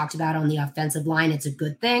being talked about on the offensive line, it's a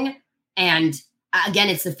good thing. And again,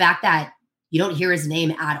 it's the fact that you don't hear his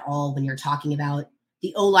name at all when you're talking about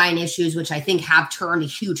the O-line issues, which I think have turned a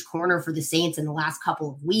huge corner for the Saints in the last couple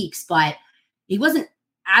of weeks. But he wasn't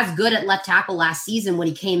as good at left tackle last season when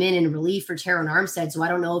he came in relief for Terron Armstead. So I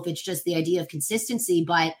don't know if it's just the idea of consistency,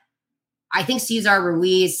 but I think Cesar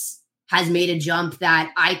Ruiz has made a jump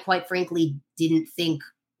that I quite frankly didn't think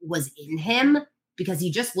was in him, because he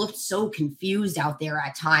just looked so confused out there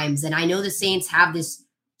at times. And I know the Saints have this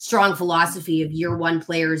strong philosophy of year one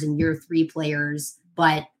players and year three players,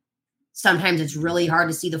 but sometimes it's really hard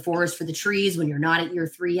to see the forest for the trees when you're not at year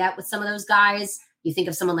three yet with some of those guys. You think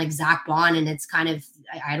of someone like Zach Bond, and it's kind of,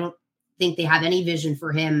 I don't think they have any vision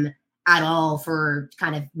for him at all for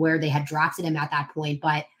kind of where they had drafted him at that point.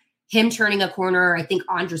 But him turning a corner, I think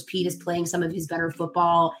Andres Pete is playing some of his better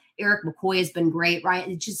football. Eric McCoy has been great, right?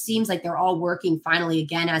 It just seems like they're all working finally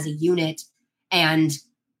again as a unit. And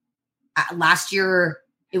last year,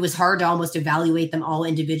 it was hard to almost evaluate them all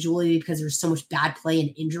individually because there's so much bad play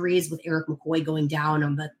and injuries, with Eric McCoy going down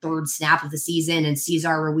on the third snap of the season. And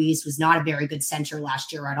Cesar Ruiz was not a very good center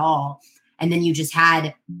last year at all. And then you just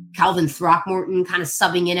had Calvin Throckmorton kind of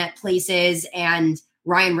subbing in at places, and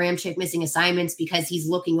Ryan Ramczyk missing assignments because he's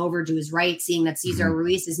looking over to his right, seeing that Cesar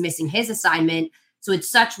Ruiz is missing his assignment. So it's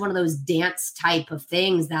such one of those dance type of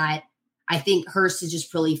things that I think Hurst has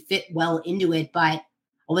just really fit well into it. But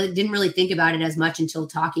I didn't really think about it as much until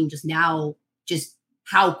talking just now, just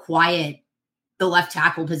how quiet the left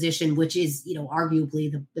tackle position, which is,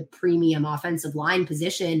 arguably the premium offensive line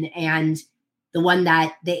position, and the one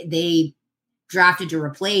that they drafted to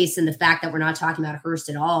replace. And the fact that we're not talking about Hurst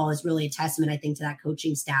at all is really a testament, I think, to that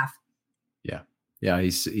coaching staff. Yeah,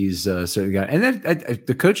 he's certainly got, and then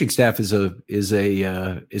the coaching staff is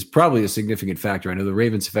probably a significant factor. I know the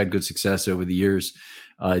Ravens have had good success over the years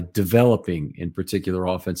developing, in particular,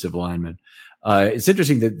 offensive linemen. It's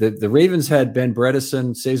interesting that the Ravens had Ben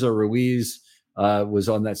Bredeson, Cesar Ruiz was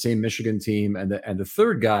on that same Michigan team, and the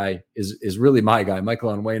third guy is really my guy,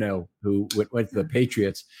 Michael Onwenu, who went to the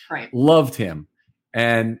Patriots. Right. Loved him,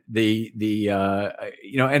 and to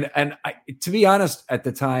be honest, at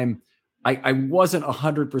the time, I wasn't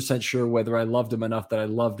 100% sure whether I loved him enough that I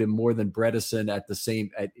loved him more than Bredeson at the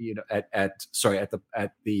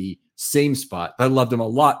same spot. I loved him a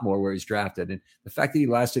lot more where he's drafted. And the fact that he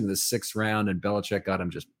lasted in the 6th round and Belichick got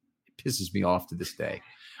him just pisses me off to this day.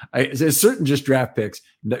 There's certain just draft picks.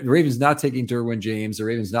 The Ravens not taking Derwin James, the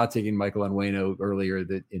Ravens not taking Michael Onwenu earlier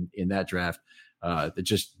in that draft, that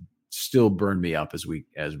just still burn me up as we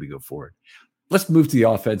go forward. Let's move to the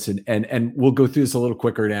offense, and we'll go through this a little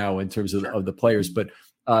quicker now in terms of the players. But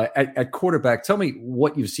at quarterback, tell me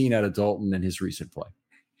what you've seen out of Dalton and his recent play.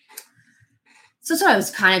 So I was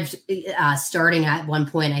kind of starting at one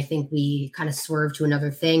point. I think we kind of swerved to another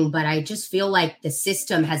thing, but I just feel like the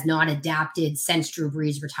system has not adapted since Drew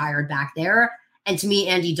Brees retired back there. And to me,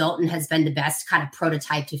 Andy Dalton has been the best kind of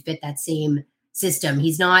prototype to fit that same system.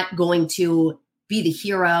 He's not going to be the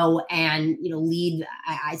hero and, lead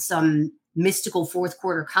some mystical fourth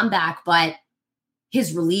quarter comeback, but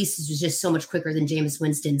his release is just so much quicker than Jameis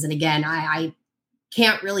Winston's. And again, I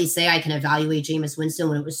can't really say I can evaluate Jameis Winston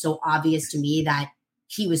when it was so obvious to me that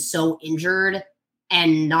he was so injured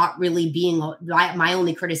and not really being, my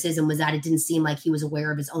only criticism was that it didn't seem like he was aware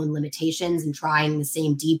of his own limitations and trying the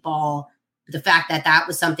same deep ball. But the fact that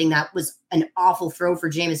was something that was an awful throw for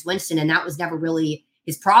Jameis Winston, and that was never really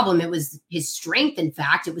his problem. It was his strength. In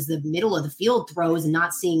fact, it was the middle of the field throws and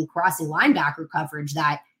not seeing crossing linebacker coverage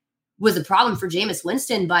that was a problem for Jameis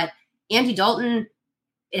Winston. But Andy Dalton,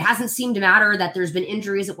 it hasn't seemed to matter that there's been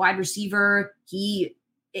injuries at wide receiver. He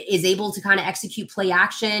is able to kind of execute play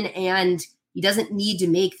action, and he doesn't need to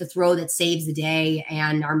make the throw that saves the day.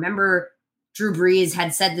 And I remember Drew Brees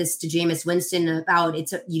had said this to Jameis Winston about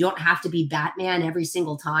you don't have to be Batman every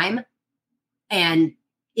single time. And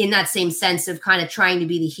in that same sense of kind of trying to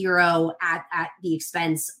be the hero at the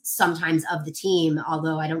expense sometimes of the team,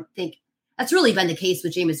 although I don't think that's really been the case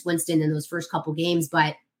with Jameis Winston in those first couple games.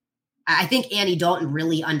 But I think Andy Dalton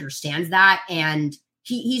really understands that. And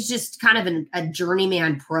he's just kind of a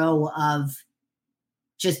journeyman pro of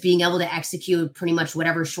just being able to execute pretty much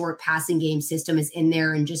whatever short passing game system is in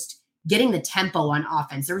there and just getting the tempo on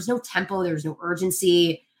offense. There was no tempo. There was no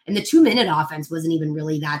urgency. And the 2-minute offense wasn't even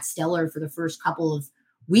really that stellar for the first couple of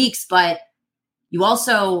weeks. But you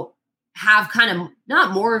also have kind of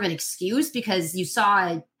not more of an excuse because you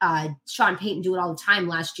saw Sean Payton do it all the time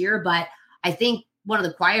last year. But I think one of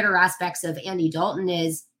the quieter aspects of Andy Dalton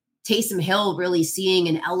is Taysom Hill really seeing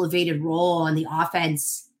an elevated role on the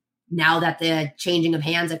offense now that the changing of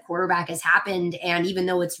hands at quarterback has happened. And even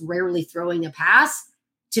though it's rarely throwing a pass,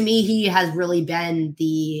 to me, he has really been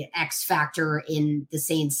the X factor in the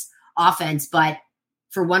Saints offense. But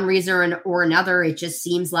for one reason or another, it just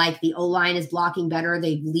seems like the O-line is blocking better.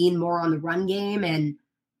 They lean more on the run game. And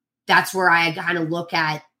that's where I kind of look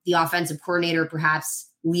at the offensive coordinator perhaps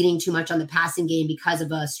leaning too much on the passing game because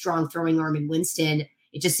of a strong throwing arm in Winston.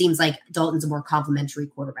 It just seems like Dalton's a more complimentary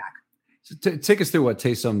quarterback. So take us through what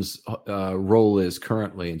Taysom's role is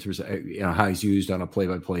currently in terms of how he's used on a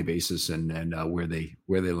play-by-play basis and where they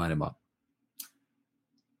line him up.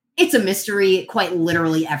 It's a mystery quite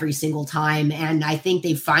literally every single time. And I think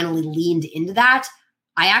they've finally leaned into that.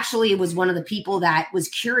 I actually was one of the people that was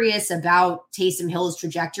curious about Taysom Hill's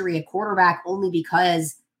trajectory at quarterback only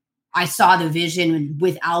because I saw the vision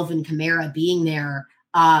with Alvin Kamara being there.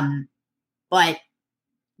 But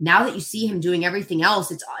now that you see him doing everything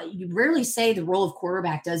else, you rarely say the role of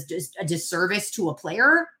quarterback does just a disservice to a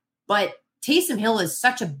player. But Taysom Hill is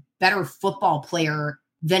such a better football player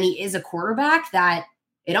than he is a quarterback that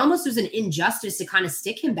it almost was an injustice to kind of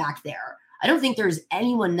stick him back there. I don't think there's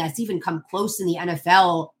anyone that's even come close in the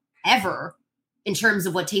NFL ever in terms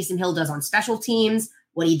of what Taysom Hill does on special teams,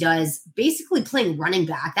 what he does basically playing running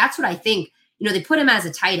back. That's what I think. They put him as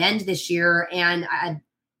a tight end this year. And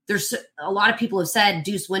there's a lot of people have said,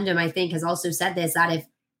 Deuce Wyndham, I think, has also said this, that if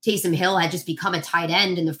Taysom Hill had just become a tight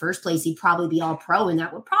end in the first place, he'd probably be all pro. And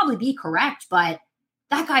that would probably be correct. But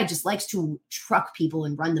that guy just likes to truck people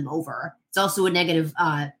and run them over. It's also a negative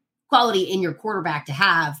quality in your quarterback to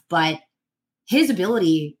have. But his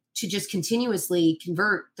ability to just continuously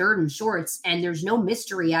convert third and shorts, and there's no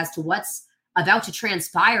mystery as to what's about to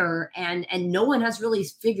transpire, and no one has really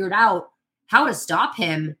figured out how to stop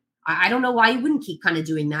him. I don't know why he wouldn't keep kind of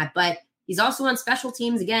doing that, but he's also on special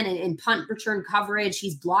teams again in punt return coverage.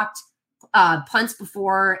 He's blocked punts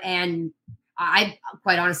before, and I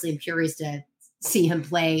quite honestly am curious to see him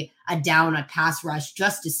play a pass rush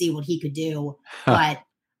just to see what he could do. But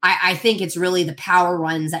I think it's really the power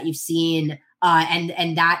runs that you've seen.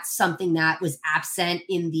 And that's something that was absent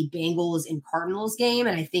in the Bengals and Cardinals game,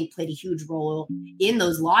 and I think played a huge role in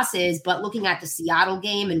those losses. But looking at the Seattle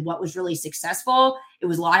game and what was really successful, it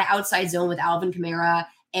was a lot of outside zone with Alvin Kamara,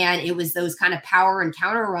 and it was those kind of power and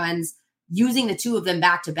counter runs, using the two of them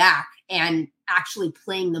back to back and actually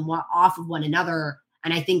playing them off of one another.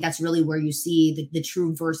 And I think that's really where you see the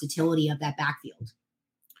true versatility of that backfield.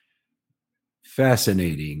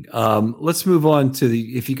 Fascinating. Let's move on to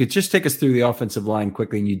if you could just take us through the offensive line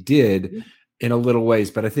quickly, and you did in a little ways,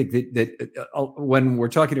 but I think that when we're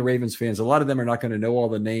talking to Ravens fans, a lot of them are not going to know all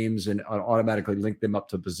the names and automatically link them up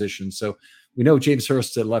to positions. So we know James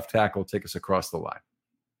Hurst at left tackle. Take us across the line.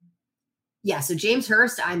 Yeah, so James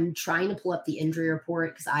Hurst, I'm trying to pull up the injury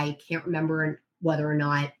report because I can't remember whether or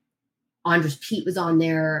not Andres Pete was on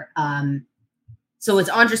there. So it's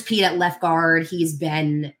Andres Pete at left guard. He's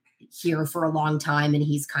been here for a long time, and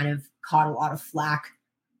he's kind of caught a lot of flack,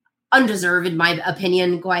 undeserved in my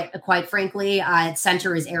opinion, quite frankly. At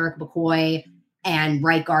center is Eric McCoy, and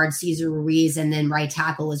right guard Cesar Ruiz, and then right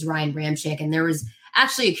tackle is Ryan Ramczyk. And there was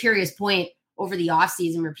actually a curious point over the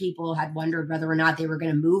offseason where people had wondered whether or not they were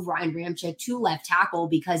going to move Ryan Ramczyk to left tackle,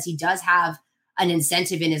 because he does have an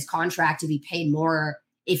incentive in his contract to be paid more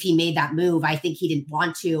if he made that move. I think he didn't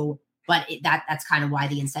want to, but that's kind of why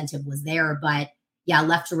the incentive was there. But yeah,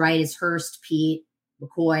 left to right is Hurst, Pete,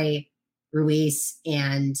 McCoy, Ruiz,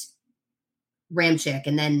 and Ramczyk.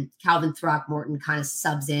 And then Calvin Throckmorton kind of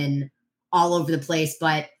subs in all over the place.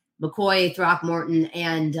 But McCoy, Throckmorton,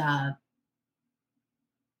 and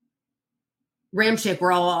Ramczyk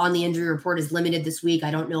were all on the injury report as limited this week.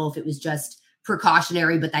 I don't know if it was just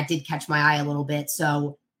precautionary, but that did catch my eye a little bit.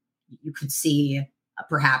 So you could see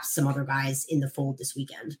perhaps some other guys in the fold this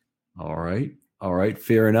weekend. All right.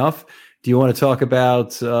 Fair enough. Do you want to talk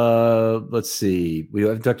about, let's see, we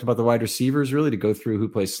haven't talked about the wide receivers really, to go through who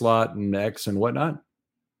plays slot and X and whatnot?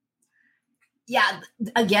 Yeah.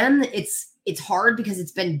 Again, it's hard because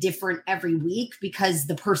it's been different every week because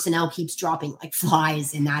the personnel keeps dropping like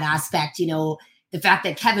flies in that aspect. You know, the fact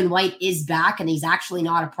that Kevin White is back and he's actually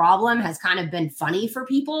not a problem has kind of been funny for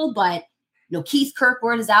people, but you know, Keith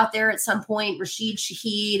Kirkwood is out there at some point, Rashid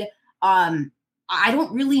Shaheed. I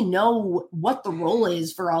don't really know what the role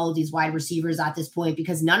is for all of these wide receivers at this point,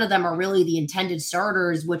 because none of them are really the intended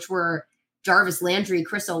starters, which were Jarvis Landry,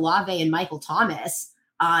 Chris Olave, and Michael Thomas.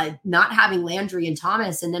 Not having Landry and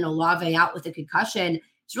Thomas and then Olave out with a concussion,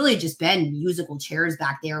 it's really just been musical chairs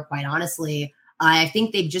back there, quite honestly. I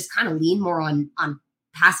think they've just kind of leaned more on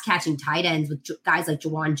pass catching tight ends with guys like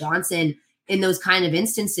Juwan Johnson in those kind of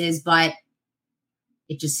instances, but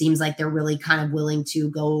it just seems like they're really kind of willing to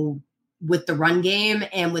go with the run game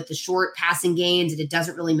and with the short passing games, and it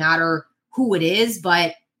doesn't really matter who it is.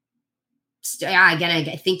 But again,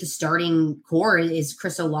 I think the starting core is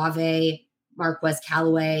Chris Olave, Marquez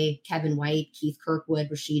Callaway, Kevin White, Keith Kirkwood,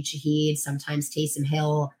 Rashid Shaheed, sometimes Taysom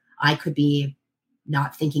Hill. I could be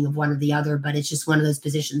not thinking of one or the other, but it's just one of those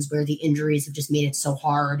positions where the injuries have just made it so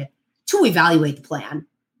hard to evaluate the plan.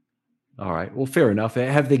 All right. Well, fair enough.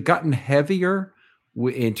 Have they gotten heavier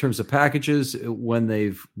in terms of packages when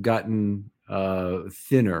they've gotten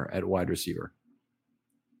thinner at wide receiver?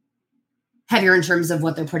 Heavier in terms of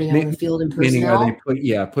what they're putting on the field in personnel?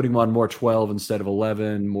 Meaning are they putting on more 12 instead of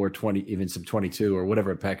 11, more 20, even some 22 or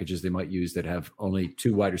whatever packages they might use that have only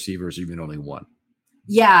two wide receivers, even only one?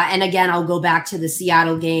 Yeah. And again, I'll go back to the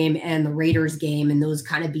Seattle game and the Raiders game, and those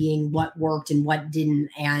kind of being what worked and what didn't.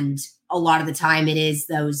 And a lot of the time it is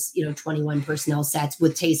those, 21 personnel sets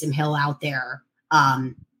with Taysom Hill out there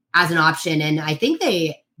as an option. And I think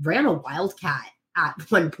they ran a wildcat at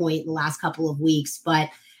one point in the last couple of weeks, but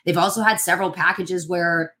they've also had several packages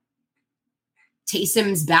where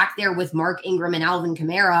Taysom's back there with Mark Ingram and Alvin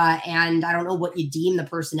Kamara. And I don't know what you deem the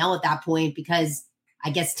personnel at that point, because I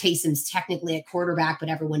guess Taysom's technically at quarterback, but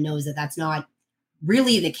everyone knows that that's not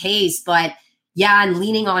really the case. But yeah, and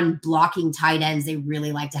leaning on blocking tight ends, they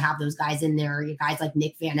really like to have those guys in there. You guys like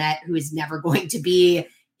Nick Vannett, who is never going to be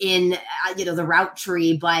in, the route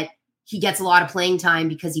tree, but he gets a lot of playing time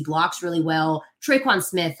because he blocks really well. Traquan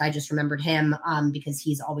Smith, I just remembered him because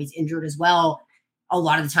he's always injured as well. A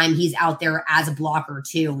lot of the time he's out there as a blocker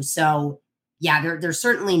too. So yeah, they're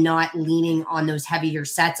certainly not leaning on those heavier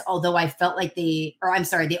sets, although I felt like they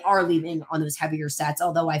are leaning on those heavier sets,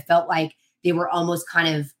 although I felt like they were almost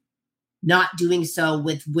kind of not doing so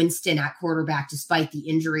with Winston at quarterback, despite the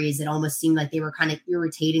injuries. It almost seemed like they were kind of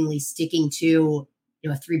irritatingly sticking to, a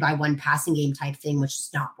 3-by-1 passing game type thing, which is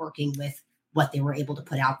not working with what they were able to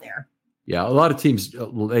put out there. Yeah, a lot of teams,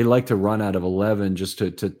 they like to run out of 11 just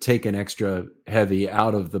to take an extra heavy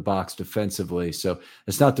out of the box defensively. So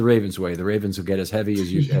it's not the Ravens way. The Ravens will get as heavy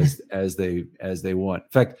as they want. In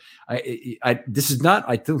fact, this is not,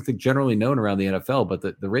 I don't think, generally known around the NFL, but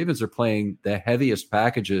the Ravens are playing the heaviest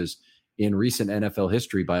packages in recent NFL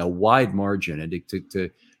history by a wide margin. And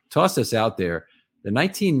to toss this out there, the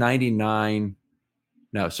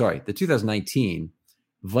 2019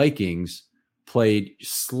 Vikings played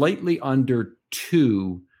slightly under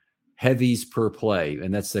 2 heavies per play.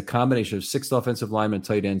 And that's the combination of 6 offensive linemen,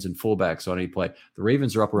 tight ends, and fullbacks on any play. The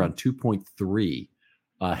Ravens are up around 2.3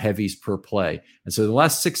 heavies per play. And so the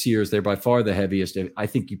last 6 years, they're by far the heaviest. I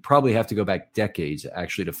think you probably have to go back decades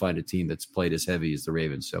actually to find a team that's played as heavy as the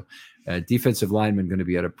Ravens. So defensive linemen going to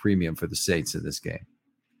be at a premium for the Saints in this game.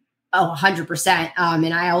 Oh, 100%.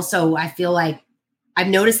 And I feel like I've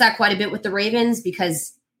noticed that quite a bit with the Ravens,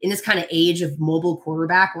 because in this kind of age of mobile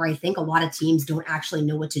quarterback, where I think a lot of teams don't actually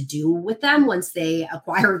know what to do with them once they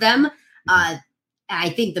acquire them. I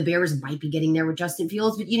think the Bears might be getting there with Justin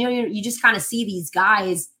Fields, but you just kind of see these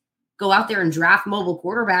guys go out there and draft mobile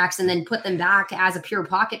quarterbacks and then put them back as a pure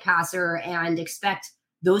pocket passer and expect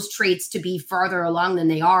those traits to be farther along than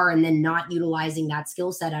they are, and then not utilizing that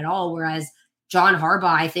skill set at all. Whereas John Harbaugh,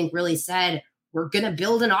 I think, really said, we're going to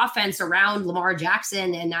build an offense around Lamar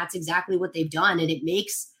Jackson. And that's exactly what they've done. And it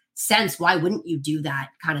makes sense. Why wouldn't you do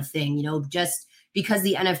that kind of thing? Just because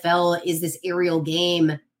the NFL is this aerial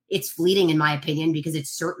game, it's fleeting in my opinion, because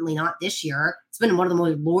it's certainly not this year. It's been one of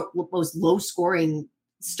the most low scoring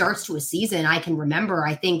starts to a season I can remember.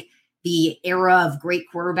 I think the era of great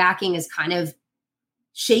quarterbacking is kind of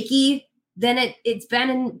shaky than it's been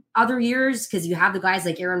in other years, because you have the guys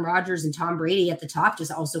like Aaron Rodgers and Tom Brady at the top,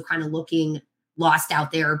 just also kind of looking lost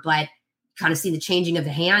out there, but kind of see the changing of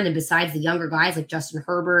the hand. And besides the younger guys like Justin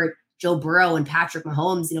Herbert, Joe Burrow, and Patrick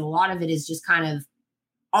Mahomes, a lot of it is just kind of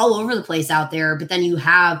all over the place out there. But then you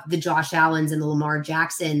have the Josh Allens and the Lamar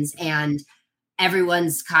Jacksons, and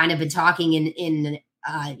everyone's kind of been talking in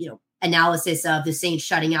analysis of the Saints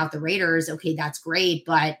shutting out the Raiders. Okay, that's great,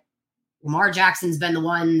 but Lamar Jackson's been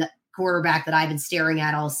the quarterback that I've been staring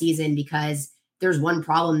at all season, because there's one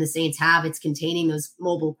problem the Saints have. It's containing those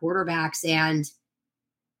mobile quarterbacks, and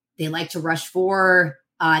they like to rush 4.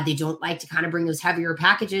 They don't like to kind of bring those heavier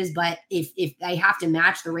packages, but if they have to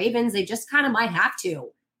match the Ravens, they just kind of might have to.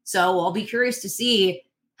 So I'll be curious to see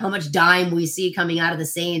how much dime we see coming out of the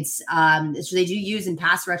Saints. So they do use in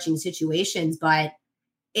pass rushing situations, but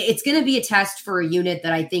it's going to be a test for a unit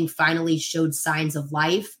that I think finally showed signs of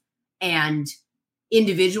life, and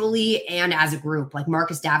individually and as a group, like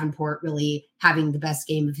Marcus Davenport really having the best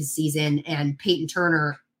game of his season, and Peyton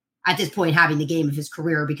Turner at this point having the game of his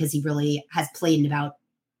career, because he really has played in about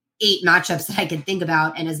 8 matchups that I can think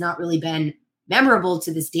about and has not really been memorable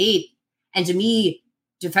to this date. And to me,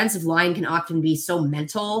 defensive line can often be so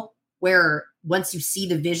mental, where once you see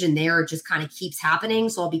the vision there, it just kind of keeps happening.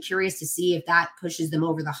 So I'll be curious to see if that pushes them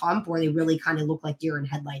over the hump, or they really kind of look like deer in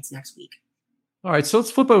headlights next week. All right, so let's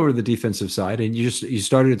flip over to the defensive side, and you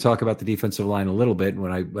started to talk about the defensive line a little bit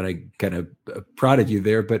when I kind of prodded you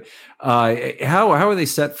there. But how are they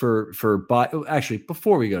set for? Actually,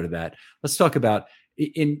 before we go to that, let's talk about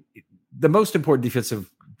in the most important defensive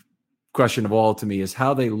question of all to me is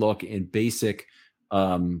how they look in basic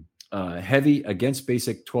heavy against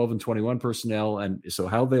basic 12 and 21 personnel, and so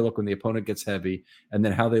how they look when the opponent gets heavy, and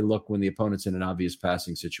then how they look when the opponent's in an obvious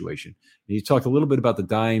passing situation. And you talked a little bit about the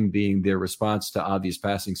dime being their response to obvious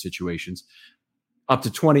passing situations. Up to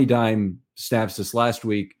 20 dime snaps this last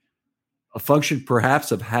week, a function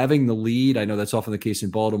perhaps of having the lead. I know that's often the case in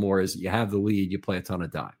Baltimore, is you have the lead, you play a ton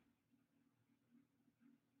of dime.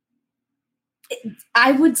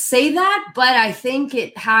 I would say that, but I think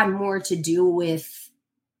it had more to do with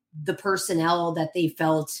the personnel that they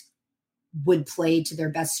felt would play to their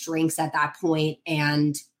best strengths at that point.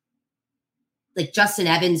 And like Justin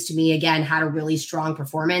Evans, to me, again, had a really strong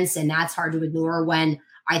performance, and that's hard to ignore when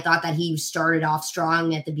I thought that he started off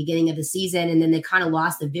strong at the beginning of the season, and then they kind of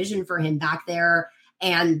lost the vision for him back there.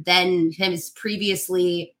 And then his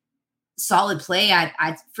previously solid play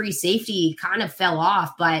at free safety kind of fell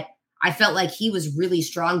off, but I felt like he was really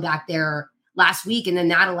strong back there last week. And then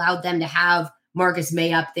that allowed them to have Marcus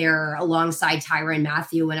May up there alongside Tyrann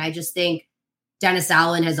Mathieu. And I just think Dennis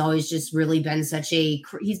Allen has always just really been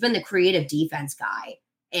he's been the creative defense guy.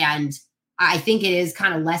 And I think it is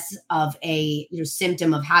kind of less of a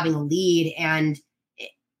symptom of having a lead. And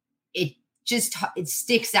it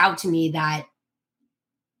sticks out to me that,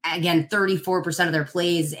 again, 34% of their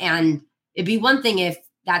plays, and it'd be one thing if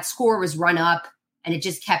that score was run up and it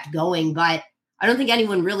just kept going. But I don't think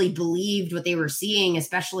anyone really believed what they were seeing,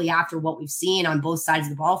 especially after what we've seen on both sides of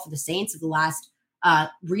the ball for the Saints of the last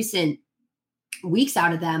recent weeks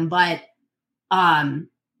out of them. But I'll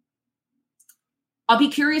be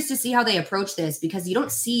curious to see how they approach this, because you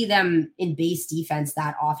don't see them in base defense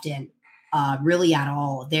that often, really at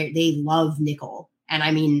all. They love nickel. And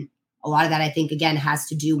I mean, a lot of that, I think, again, has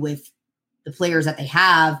to do with the players that they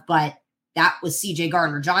have. But that was CJ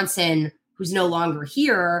Gardner-Johnson, who's no longer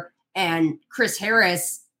here. And Chris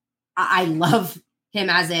Harris, I love him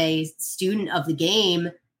as a student of the game.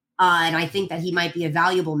 And I think that he might be a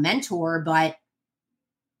valuable mentor, but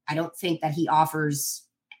I don't think that he offers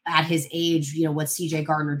at his age, what CJ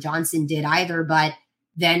Gardner-Johnson did either. But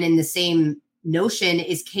then in the same notion,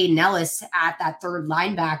 is Caden Ellis at that third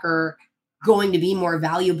linebacker going to be more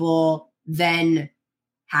valuable than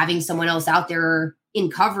having someone else out there in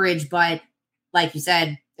coverage? But like you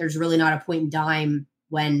said, there's really not a point in time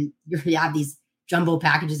when you have these jumbo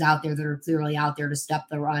packages out there that are clearly out there to stop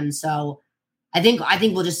the run. So I think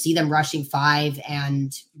we'll just see them rushing 5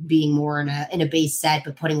 and being more in a base set,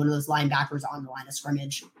 but putting one of those linebackers on the line of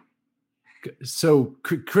scrimmage. So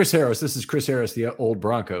Chris Harris, this is Chris Harris, the old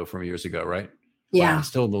Bronco from years ago, right? Yeah. Wow,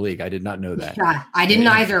 still in the league. I did not know that. Yeah, I didn't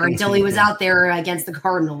either until he was out there against the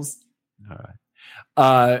Cardinals. All right.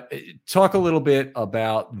 Talk a little bit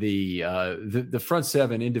about the front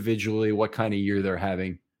seven individually, what kind of year they're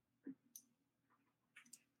having.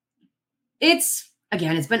 It's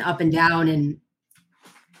been up and down, and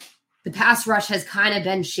the pass rush has kind of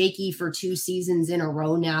been shaky for 2 seasons in a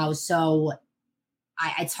row now. So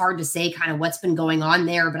it's hard to say kind of what's been going on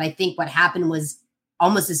there, but I think what happened was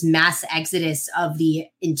almost this mass exodus of the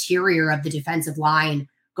interior of the defensive line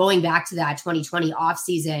going back to that 2020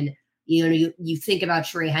 offseason. You think about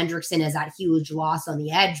Trey Hendrickson as that huge loss on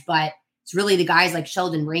the edge, but it's really the guys like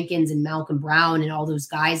Sheldon Rankins and Malcolm Brown and all those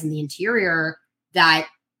guys in the interior that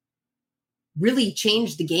really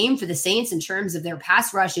changed the game for the Saints in terms of their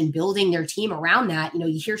pass rush and building their team around that.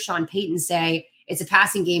 You hear Sean Payton say it's a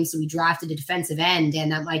passing game, so we drafted a defensive end,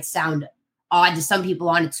 and that might sound odd to some people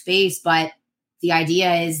on its face, but the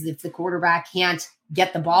idea is if the quarterback can't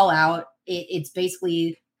get the ball out, it's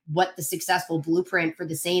basically what the successful blueprint for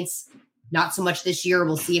the Saints, not so much this year.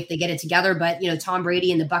 We'll see if they get it together, but Tom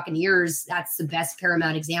Brady and the Buccaneers, that's the best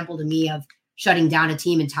paramount example to me of shutting down a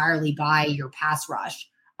team entirely by your pass rush.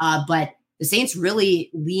 But the Saints really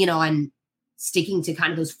lean on sticking to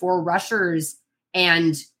kind of those 4 rushers,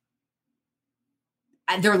 and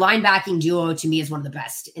their linebacking duo to me is one of the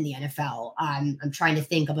best in the NFL. I'm trying to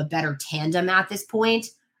think of a better tandem at this point.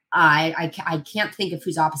 I can't think of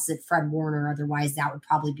who's opposite Fred Warner. Otherwise, that would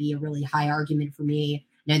probably be a really high argument for me.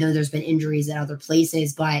 And I know there's been injuries at other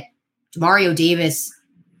places, but Demario Davis,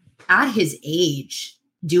 at his age,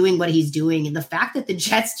 doing what he's doing, and the fact that the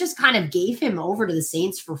Jets just kind of gave him over to the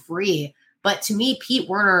Saints for free. But to me, Pete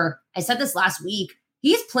Werner, I said this last week,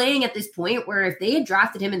 he's playing at this point where if they had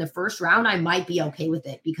drafted him in the first round, I might be okay with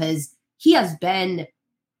it, because he has been,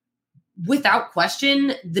 without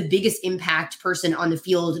question, the biggest impact person on the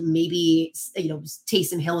field. Maybe,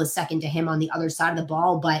 Taysom Hill is second to him on the other side of the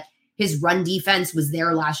ball, but his run defense was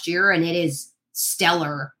there last year and it is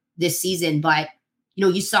stellar this season. But,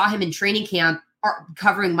 you saw him in training camp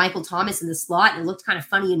covering Michael Thomas in the slot, and it looked kind of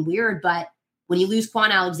funny and weird. But when you lose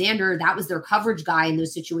Quan Alexander, that was their coverage guy in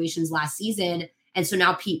those situations last season. And so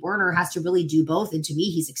now Pete Werner has to really do both. And to me,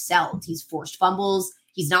 he's excelled. He's forced fumbles.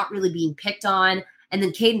 He's not really being picked on. And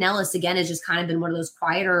then Caden Ellis, again, has just kind of been one of those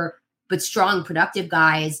quieter but strong, productive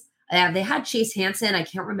guys. They had Chase Hansen. I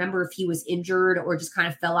can't remember if he was injured or just kind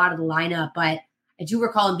of fell out of the lineup, but I do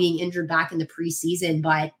recall him being injured back in the preseason.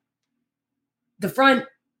 But the front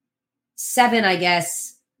 7, I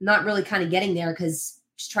guess, not really kind of getting there, because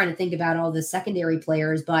just trying to think about all the secondary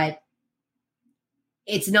players, but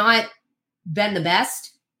it's not been the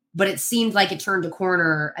best, but it seemed like it turned a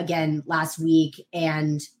corner again last week,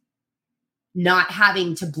 and not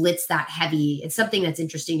having to blitz that heavy. It's something that's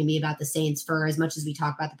interesting to me about the Saints. For as much as we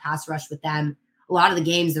talk about the pass rush with them, a lot of the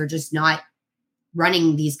games, they're just not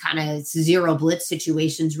running these kind of 0 blitz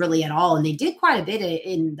situations really at all. And they did quite a bit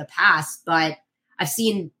in the past, but I've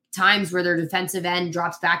seen times where their defensive end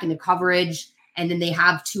drops back into coverage, and then they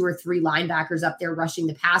have 2 or 3 linebackers up there rushing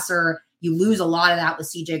the passer. You lose a lot of that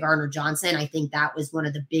with CJ Gardner-Johnson. I think that was one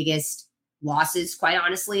of the biggest losses, quite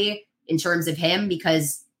honestly, in terms of him,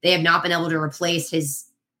 because they have not been able to replace his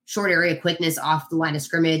short area quickness off the line of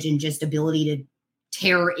scrimmage and just ability to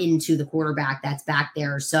tear into the quarterback that's back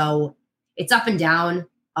there. So it's up and down.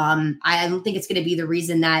 I don't think it's going to be the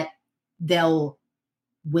reason that they'll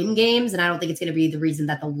win games, and I don't think it's going to be the reason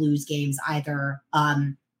that they'll lose games either.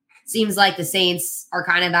 seems like the Saints are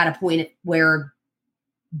kind of at a point where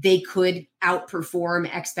they could outperform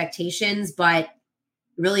expectations, but it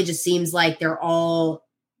really just seems like they're all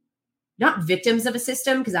not victims of a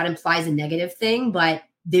system, because that implies a negative thing, but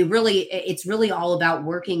it's really all about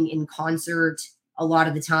working in concert a lot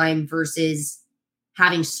of the time versus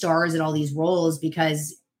having stars at all these roles,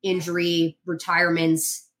 because injury,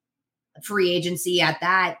 retirements, free agency at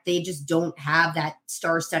that, they just don't have that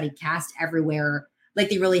star-studded cast everywhere like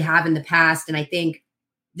they really have in the past. And I think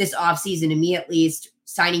this offseason, to me at least,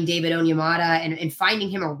 signing David Onyemata and finding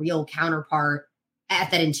him a real counterpart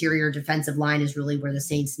at that interior defensive line is really where the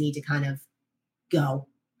Saints need to kind of go.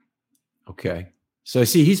 Okay. So I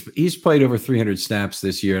see he's played over 300 snaps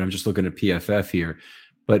this year, and I'm just looking at PFF here.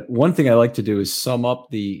 But one thing I like to do is sum up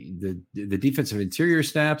the defensive interior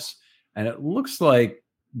snaps, and it looks like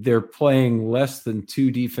they're playing less than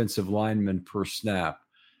 2 defensive linemen per snap.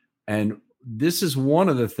 And this is one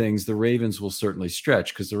of the things the Ravens will certainly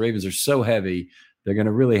stretch, because the Ravens are so heavy, they're going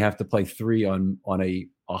to really have to play 3 on a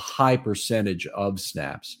high percentage of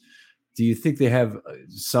snaps. Do you think they have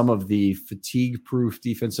some of the fatigue-proof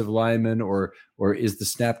defensive linemen, or is the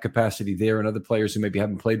snap capacity there and other players who maybe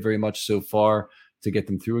haven't played very much so far to get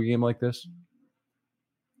them through a game like this?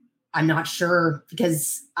 I'm not sure,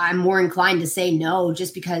 because I'm more inclined to say no,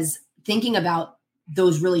 just because thinking about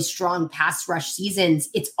those really strong pass rush seasons,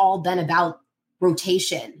 it's all been about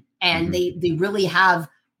rotation. And they really have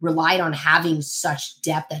relied on having such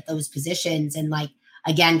depth at those positions. And like,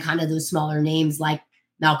 again, kind of those smaller names like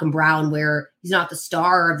Malcolm Brown, where he's not the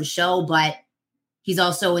star of the show, but he's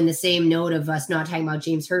also in the same note of us not talking about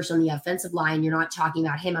James Hurst on the offensive line. You're not talking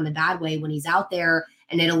about him on a bad way when he's out there,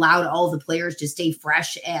 and it allowed all the players to stay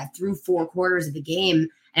fresh through 4 quarters of the game.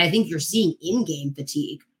 And I think you're seeing in-game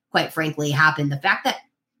fatigue, quite frankly, happen. The fact that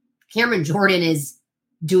Cameron Jordan is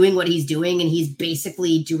doing what he's doing, and he's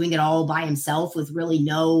basically doing it all by himself with really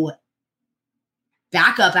no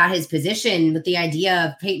backup at his position, with the idea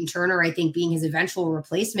of Peyton Turner, I think, being his eventual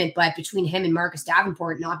replacement. But between him and Marcus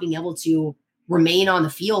Davenport not being able to remain on the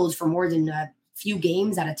field for more than a few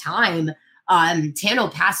games at a time, Tano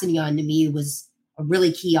Passignon to me was a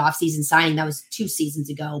really key offseason signing. That was 2 seasons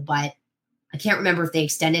ago, but I can't remember if they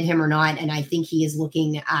extended him or not. And I think he is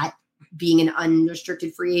looking at being an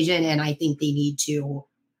unrestricted free agent, and I think they need to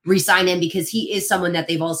re-sign him, because he is someone that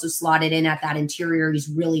they've also slotted in at that interior. He's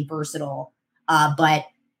really versatile. But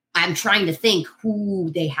I'm trying to think who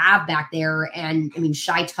they have back there. And I mean,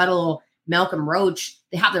 Shai Tuttle, Malcolm Roach,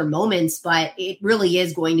 they have their moments, but it really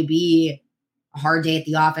is going to be a hard day at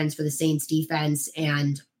the offense for the Saints defense.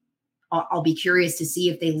 And I'll be curious to see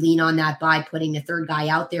if they lean on that by putting a third guy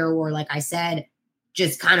out there, or like I said,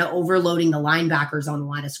 just kind of overloading the linebackers on the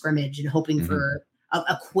line of scrimmage and hoping for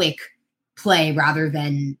a quick play rather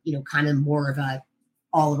than, kind of more of a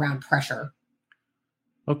all around pressure.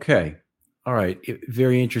 Okay. All right.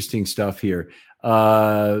 Very interesting stuff here.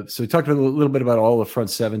 So we talked a little bit about all the front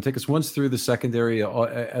 7. Take us once through the secondary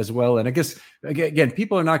as well. And I guess, again,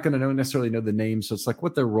 people are not going to necessarily know the names. So it's like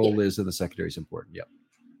what their role is in the secondary is important. Yeah.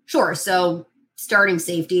 Sure. So starting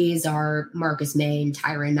safeties are Marcus May and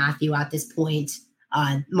Tyrann Mathieu at this point.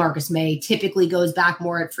 Marcus May typically goes back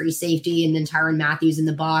more at free safety, and then Tyrann Mathieu's in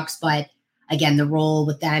the box. But again, the role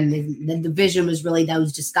with them, the vision was really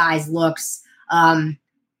those disguised looks.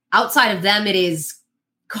 Outside of them, it is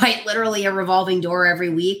quite literally a revolving door every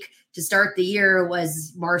week. To start the year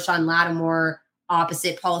was Marshawn Lattimore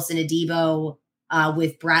opposite Paulson Adebo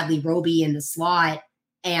with Bradley Roby in the slot.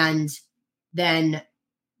 And then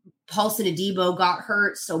Paulson Adebo got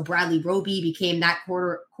hurt, so Bradley Roby became that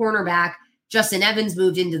cornerback. Justin Evans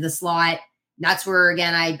moved into the slot. And that's where,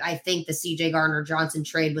 again, I think the C.J. Gardner-Johnson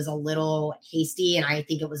trade was a little hasty, and I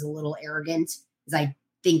think it was a little arrogant, because I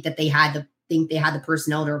think that they had the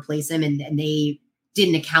personnel to replace him, and they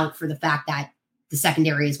didn't account for the fact that the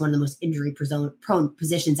secondary is one of the most injury prone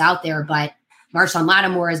positions out there. But Marshawn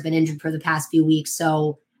Lattimore has been injured for the past few weeks.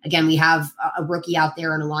 So again, we have a rookie out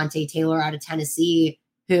there, and Alontae Taylor out of Tennessee,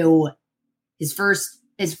 who his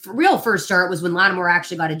real first start was when Lattimore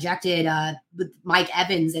actually got ejected with Mike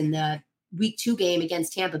Evans in the week 2 game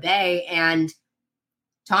against Tampa Bay. And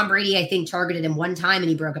Tom Brady, I think, targeted him one time and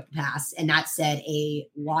he broke up the pass. And that said a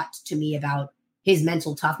lot to me about his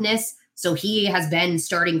mental toughness. So he has been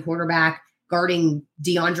starting quarterback, guarding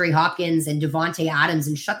DeAndre Hopkins and Devontae Adams,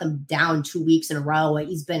 and shut them down 2 weeks in a row.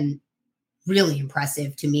 He's been really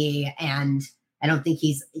impressive to me. And I don't think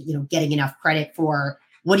he's, getting enough credit for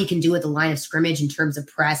what he can do at the line of scrimmage in terms of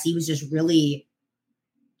press. He was just really,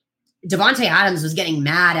 Devontae Adams was getting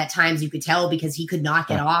mad at times, you could tell, because he could not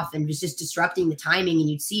get off and was just disrupting the timing. And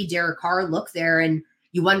you'd see Derek Carr look there and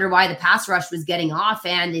you wonder why the pass rush was getting off.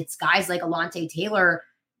 And it's guys like Alontae Taylor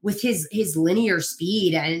with his linear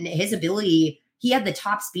speed and his ability. He had the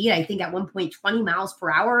top speed, I think, at 1.20 miles per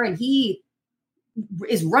hour. And he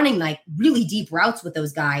is running like really deep routes with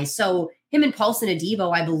those guys. So him and Paulson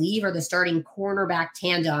Adebo, I believe, are the starting cornerback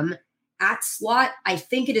tandem. At slot, I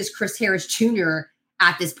think it is Chris Harris Jr.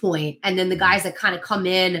 at this point. And then the guys that kind of come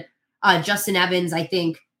in, Justin Evans,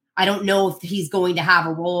 I don't know if he's going to have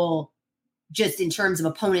a role just in terms of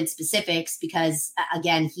opponent specifics, because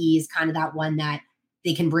again, he's kind of that one that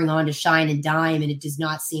they can bring on to shine and dime. And it does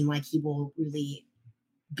not seem like he will really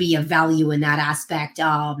be of value in that aspect.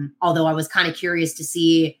 Although I was kind of curious to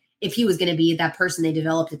see if he was going to be that person they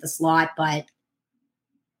developed at the slot, but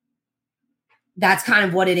that's kind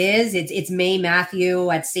of what it is. It's May Matthew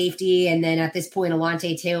at safety. And then at this point,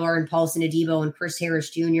 Alontae Taylor and Paulson Adebo and Chris Harris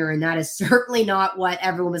Jr. And that is certainly not what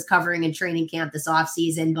everyone was covering in training camp this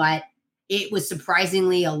offseason, but it was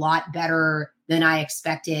surprisingly a lot better than I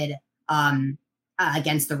expected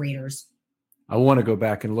against the Raiders. I want to go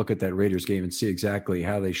back and look at that Raiders game and see exactly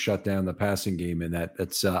how they shut down the passing game. And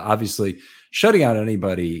that's obviously shutting out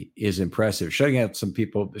anybody is impressive. Shutting out some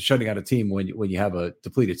people, shutting out a team when you have a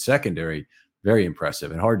depleted secondary, very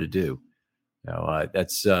impressive and hard to do.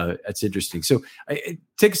 That's interesting. So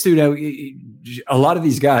take us through now. A lot of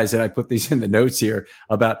these guys, and I put these in the notes here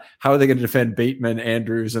about how are they going to defend Bateman,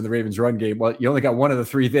 Andrews, and the Ravens run game. Well, you only got one of the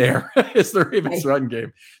three there. It's the Ravens run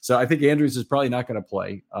game. So I think Andrews is probably not going to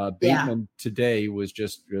play. Bateman today was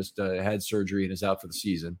just had surgery and is out for the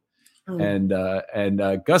season. And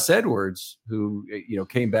Gus Edwards, who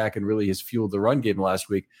came back and really has fueled the run game last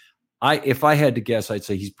week. If I had to guess, I'd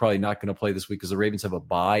say he's probably not going to play this week because the Ravens have a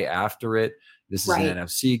bye after it. This is an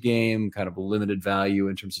NFC game, kind of a limited value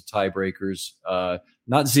in terms of tiebreakers.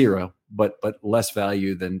 Not zero, but less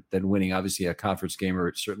value than winning, obviously, a conference game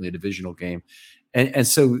or certainly a divisional game. And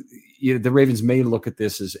so the Ravens may look at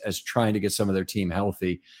this as trying to get some of their team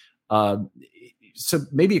healthy. So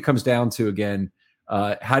maybe it comes down to, again,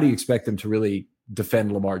 how do you expect them to really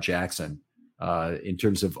defend Lamar Jackson? In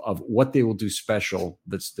terms of what they will do special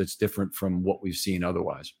that's different from what we've seen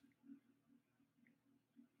otherwise?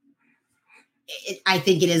 I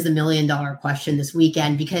think it is $1 million question this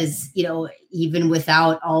weekend because, even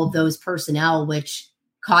without all of those personnel, which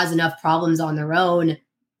cause enough problems on their own,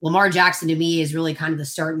 Lamar Jackson to me is really kind of the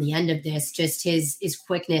start and the end of this, just his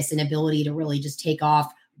quickness and ability to really just take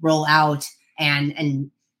off, roll out,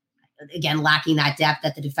 and again, lacking that depth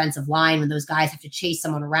at the defensive line when those guys have to chase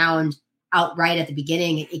someone around outright at the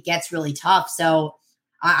beginning, it gets really tough. So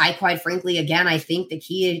I quite frankly, again, I think the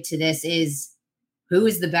key to this is who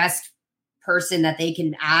is the best person that they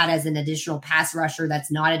can add as an additional pass rusher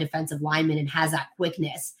that's not a defensive lineman and has that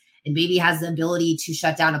quickness and maybe has the ability to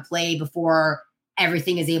shut down a play before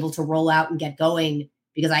everything is able to roll out and get going.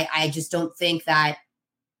 Because I just don't think that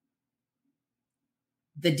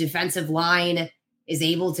the defensive line is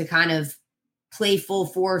able to kind of play full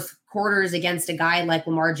fourth quarters against a guy like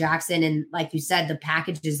Lamar Jackson. And like you said, the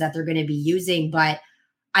packages that they're going to be using, but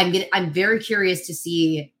I'm very curious to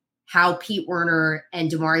see how Pete Werner and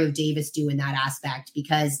Demario Davis do in that aspect,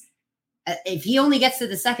 because if he only gets to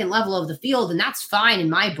the second level of the field, then that's fine in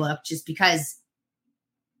my book, just because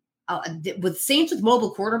with Saints with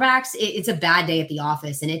mobile quarterbacks, it's a bad day at the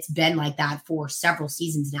office. And it's been like that for several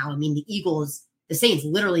seasons now. I mean, the Saints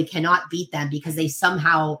literally cannot beat them because they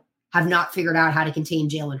somehow have not figured out how to contain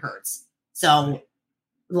Jalen Hurts. So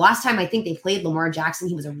the last time I think they played Lamar Jackson,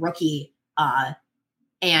 he was a rookie.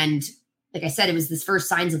 And like I said, it was this first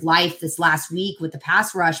signs of life this last week with the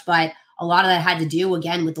pass rush, but a lot of that had to do,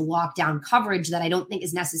 again, with the lockdown coverage that I don't think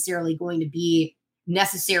is necessarily going to be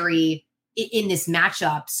necessary in this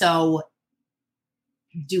matchup. So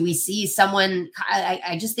do we see someone,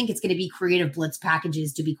 I just think it's going to be creative blitz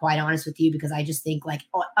packages, to be quite honest with you, because I just think like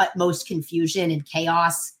utmost confusion and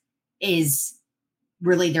chaos is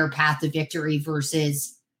really their path to victory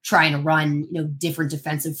versus trying to run, different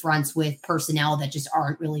defensive fronts with personnel that just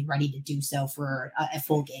aren't really ready to do so for a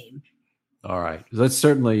full game. All right. That's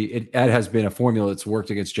certainly, that has been a formula that's worked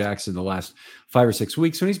against Jackson the last 5 or 6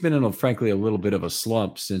 weeks. When he's been in, frankly, a little bit of a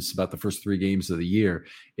slump since about the first 3 games of the year.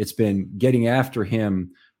 It's been getting after him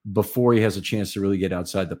before he has a chance to really get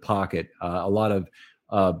outside the pocket. A lot of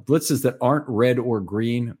blitzes that aren't red or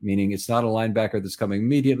green, meaning it's not a linebacker that's coming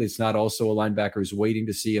immediately. It's not also a linebacker who's waiting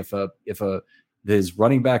to see if his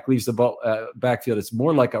running back leaves the ball backfield. It's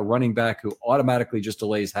more like a running back who automatically just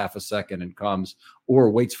delays half a second and comes, or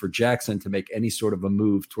waits for Jackson to make any sort of a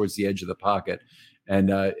move towards the edge of the pocket.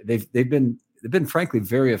 And they've been frankly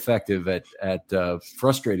very effective at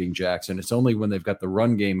frustrating Jackson. It's only when they've got the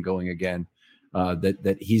run game going again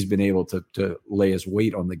that he's been able to lay his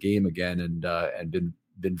weight on the game again and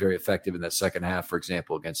been very effective in that second half, for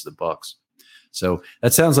example, against the Bucs. So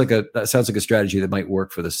that sounds like a strategy that might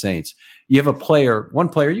work for the Saints. You have one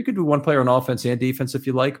player, you could do one player on offense and defense if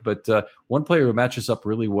you like, but one player who matches up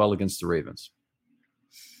really well against the Ravens.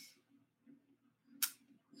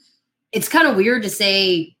 It's kind of weird to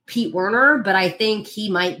say Pete Werner, but I think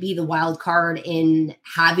he might be the wild card in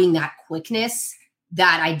having that quickness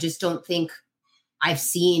that I just don't think I've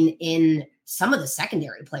seen in some of the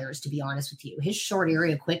secondary players, to be honest with you. His short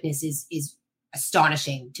area quickness is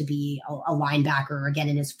astonishing to be a linebacker again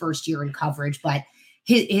in his first year in coverage, but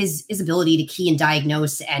his ability to key and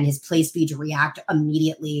diagnose and his play speed to react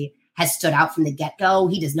immediately has stood out from the get-go.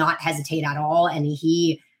 He does not hesitate at all, and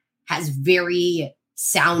he has very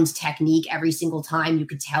sound technique every single time. You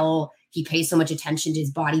could tell he pays so much attention to his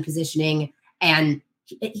body positioning, and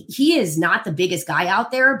he is not the biggest guy out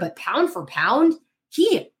there, but pound for pound,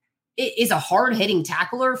 he is a hard-hitting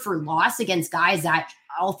tackler for loss against guys that,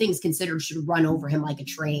 all things considered, should run over him like a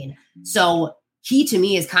train. So he, to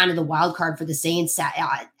me, is kind of the wild card for the Saints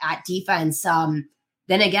at defense. Then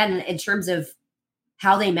again, in terms of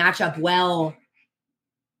how they match up well,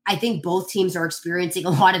 I think both teams are experiencing a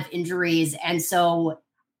lot of injuries. And so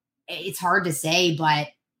it's hard to say, but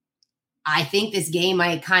I think this game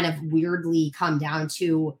might kind of weirdly come down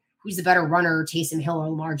to who's the better runner, Taysom Hill or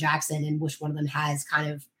Lamar Jackson, and which one of them has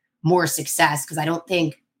kind of more success. Because I don't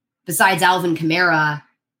think, besides Alvin Kamara,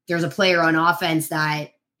 there's a player on offense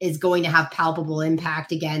that is going to have palpable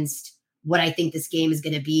impact against what I think this game is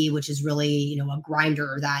going to be, which is really, a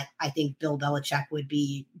grinder that I think Bill Belichick would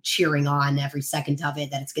be cheering on every second of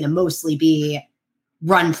it, that it's going to mostly be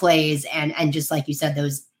run plays and just like you said,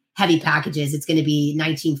 those heavy packages. It's going to be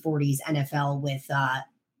 1940s NFL with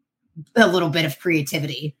a little bit of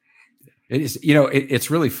creativity. It is, it's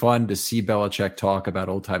really fun to see Belichick talk about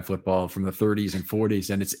old time football from the 30s and 40s,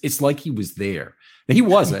 and it's like he was there. And he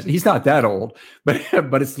wasn't. He's not that old, but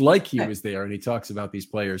it's like he was there. And he talks about these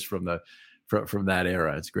players from that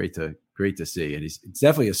era. It's great to see, and it's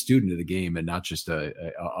definitely a student of the game, and not just a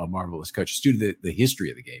marvelous coach. A student of the history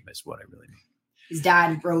of the game is what I really mean. His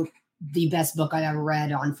dad wrote the best book I've ever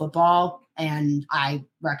read on football, and I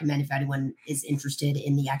recommend, if anyone is interested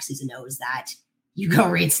in the X's and O's, that you go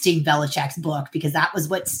read Steve Belichick's book, because that was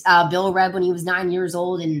what Bill read when he was 9 years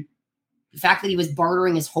old. And the fact that he was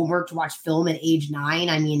bartering his homework to watch film at age 9,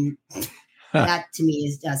 I mean, that to me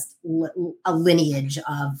is just a lineage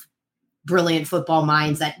of brilliant football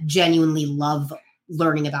minds that genuinely love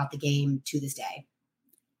learning about the game to this day.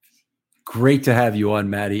 Great to have you on,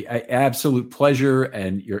 Maddie. Absolute pleasure,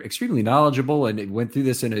 and you're extremely knowledgeable. And it went through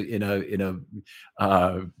this in a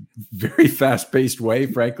very fast-paced way,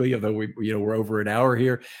 frankly. Although we're over an hour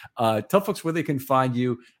here. Tell folks where they can find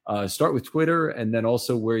you. Start with Twitter, and then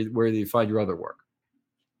also where they find your other work.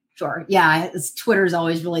 Sure. Yeah, Twitter is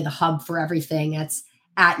always really the hub for everything. It's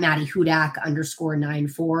at Maddie Hudak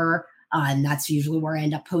 _94, and that's usually where I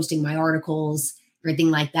end up posting my articles,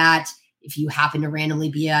 everything like that. If you happen to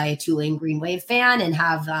randomly be a Tulane Green Wave fan and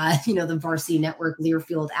have, the Varsity Network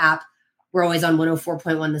Learfield app, we're always on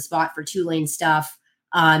 104.1 The Spot for Tulane stuff.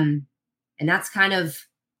 And that's kind of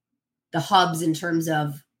the hubs in terms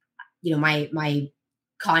of, my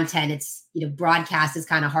content. It's, broadcast is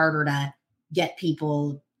kind of harder to get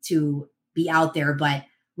people to be out there, but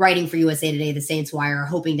writing for USA Today, the Saints Wire,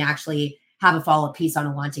 hoping to actually have a follow-up piece on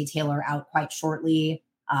Alontae Taylor out quite shortly.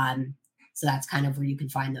 So that's kind of where you can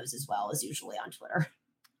find those, as well as usually on Twitter.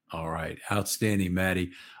 All right. Outstanding, Maddie.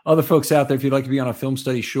 Other folks out there, if you'd like to be on a Film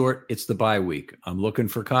Study Short, it's the bye week. I'm looking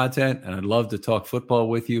for content, and I'd love to talk football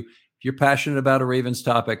with you. If you're passionate about a Ravens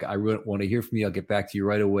topic, I really want to hear from you. I'll get back to you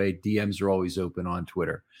right away. DMs are always open on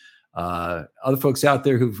Twitter. Other folks out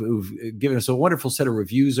there who've given us a wonderful set of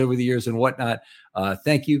reviews over the years and whatnot,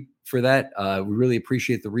 thank you for that. We really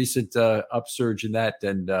appreciate the recent upsurge in that,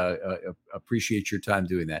 and appreciate your time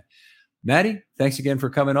doing that. Maddie, thanks again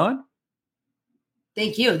for coming on.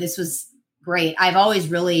 Thank you. This was great. I've always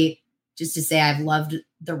really, just to say, I've loved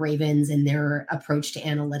the Ravens and their approach to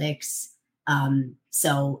analytics.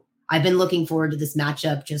 So I've been looking forward to this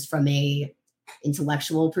matchup just from a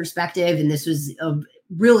intellectual perspective. And this was a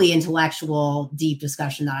really intellectual, deep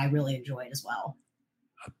discussion that I really enjoyed as well.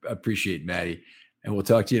 I appreciate it, Maddie. And we'll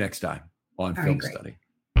talk to you next time on Film Study.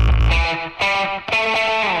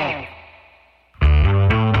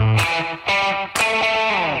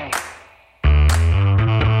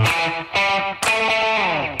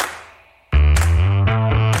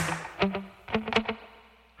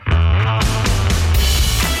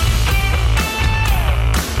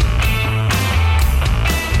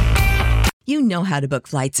 You know how to book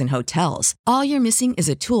flights and hotels. All you're missing is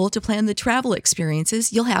a tool to plan the travel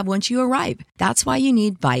experiences you'll have once you arrive. That's why you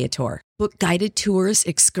need Viator. Book guided tours,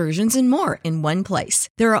 excursions, and more in one place.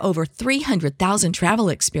 There are over 300,000 travel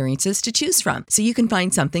experiences to choose from, so you can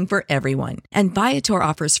find something for everyone. And Viator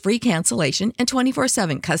offers free cancellation and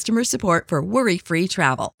 24/7 customer support for worry-free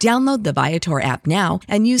travel. Download the Viator app now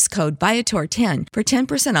and use code Viator10 for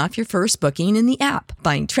 10% off your first booking in the app.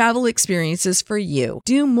 Find travel experiences for you.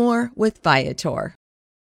 Do more with Viator.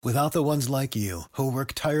 Without the ones like you, who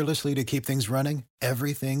work tirelessly to keep things running,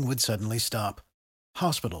 everything would suddenly stop.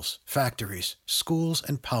 Hospitals, factories, schools,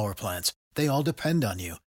 and power plants, they all depend on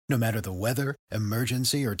you. No matter the weather,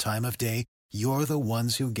 emergency, or time of day, you're the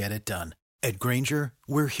ones who get it done. At Grainger,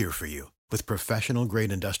 we're here for you with professional-grade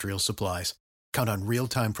industrial supplies. Count on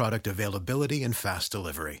real-time product availability and fast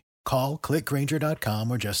delivery. Call, click Grainger.com,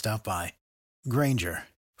 or just stop by. Grainger,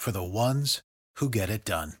 for the ones who get it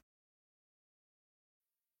done.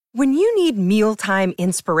 When you need mealtime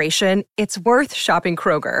inspiration, it's worth shopping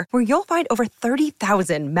Kroger, where you'll find over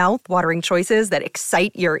 30,000 mouth-watering choices that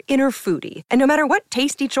excite your inner foodie. And no matter what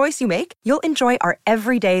tasty choice you make, you'll enjoy our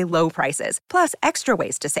everyday low prices, plus extra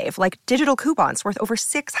ways to save, like digital coupons worth over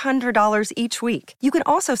 $600 each week. You can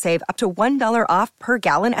also save up to $1 off per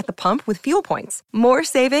gallon at the pump with fuel points. More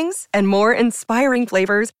savings and more inspiring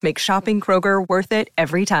flavors make shopping Kroger worth it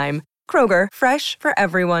every time. Kroger, fresh for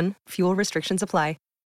everyone. Fuel restrictions apply.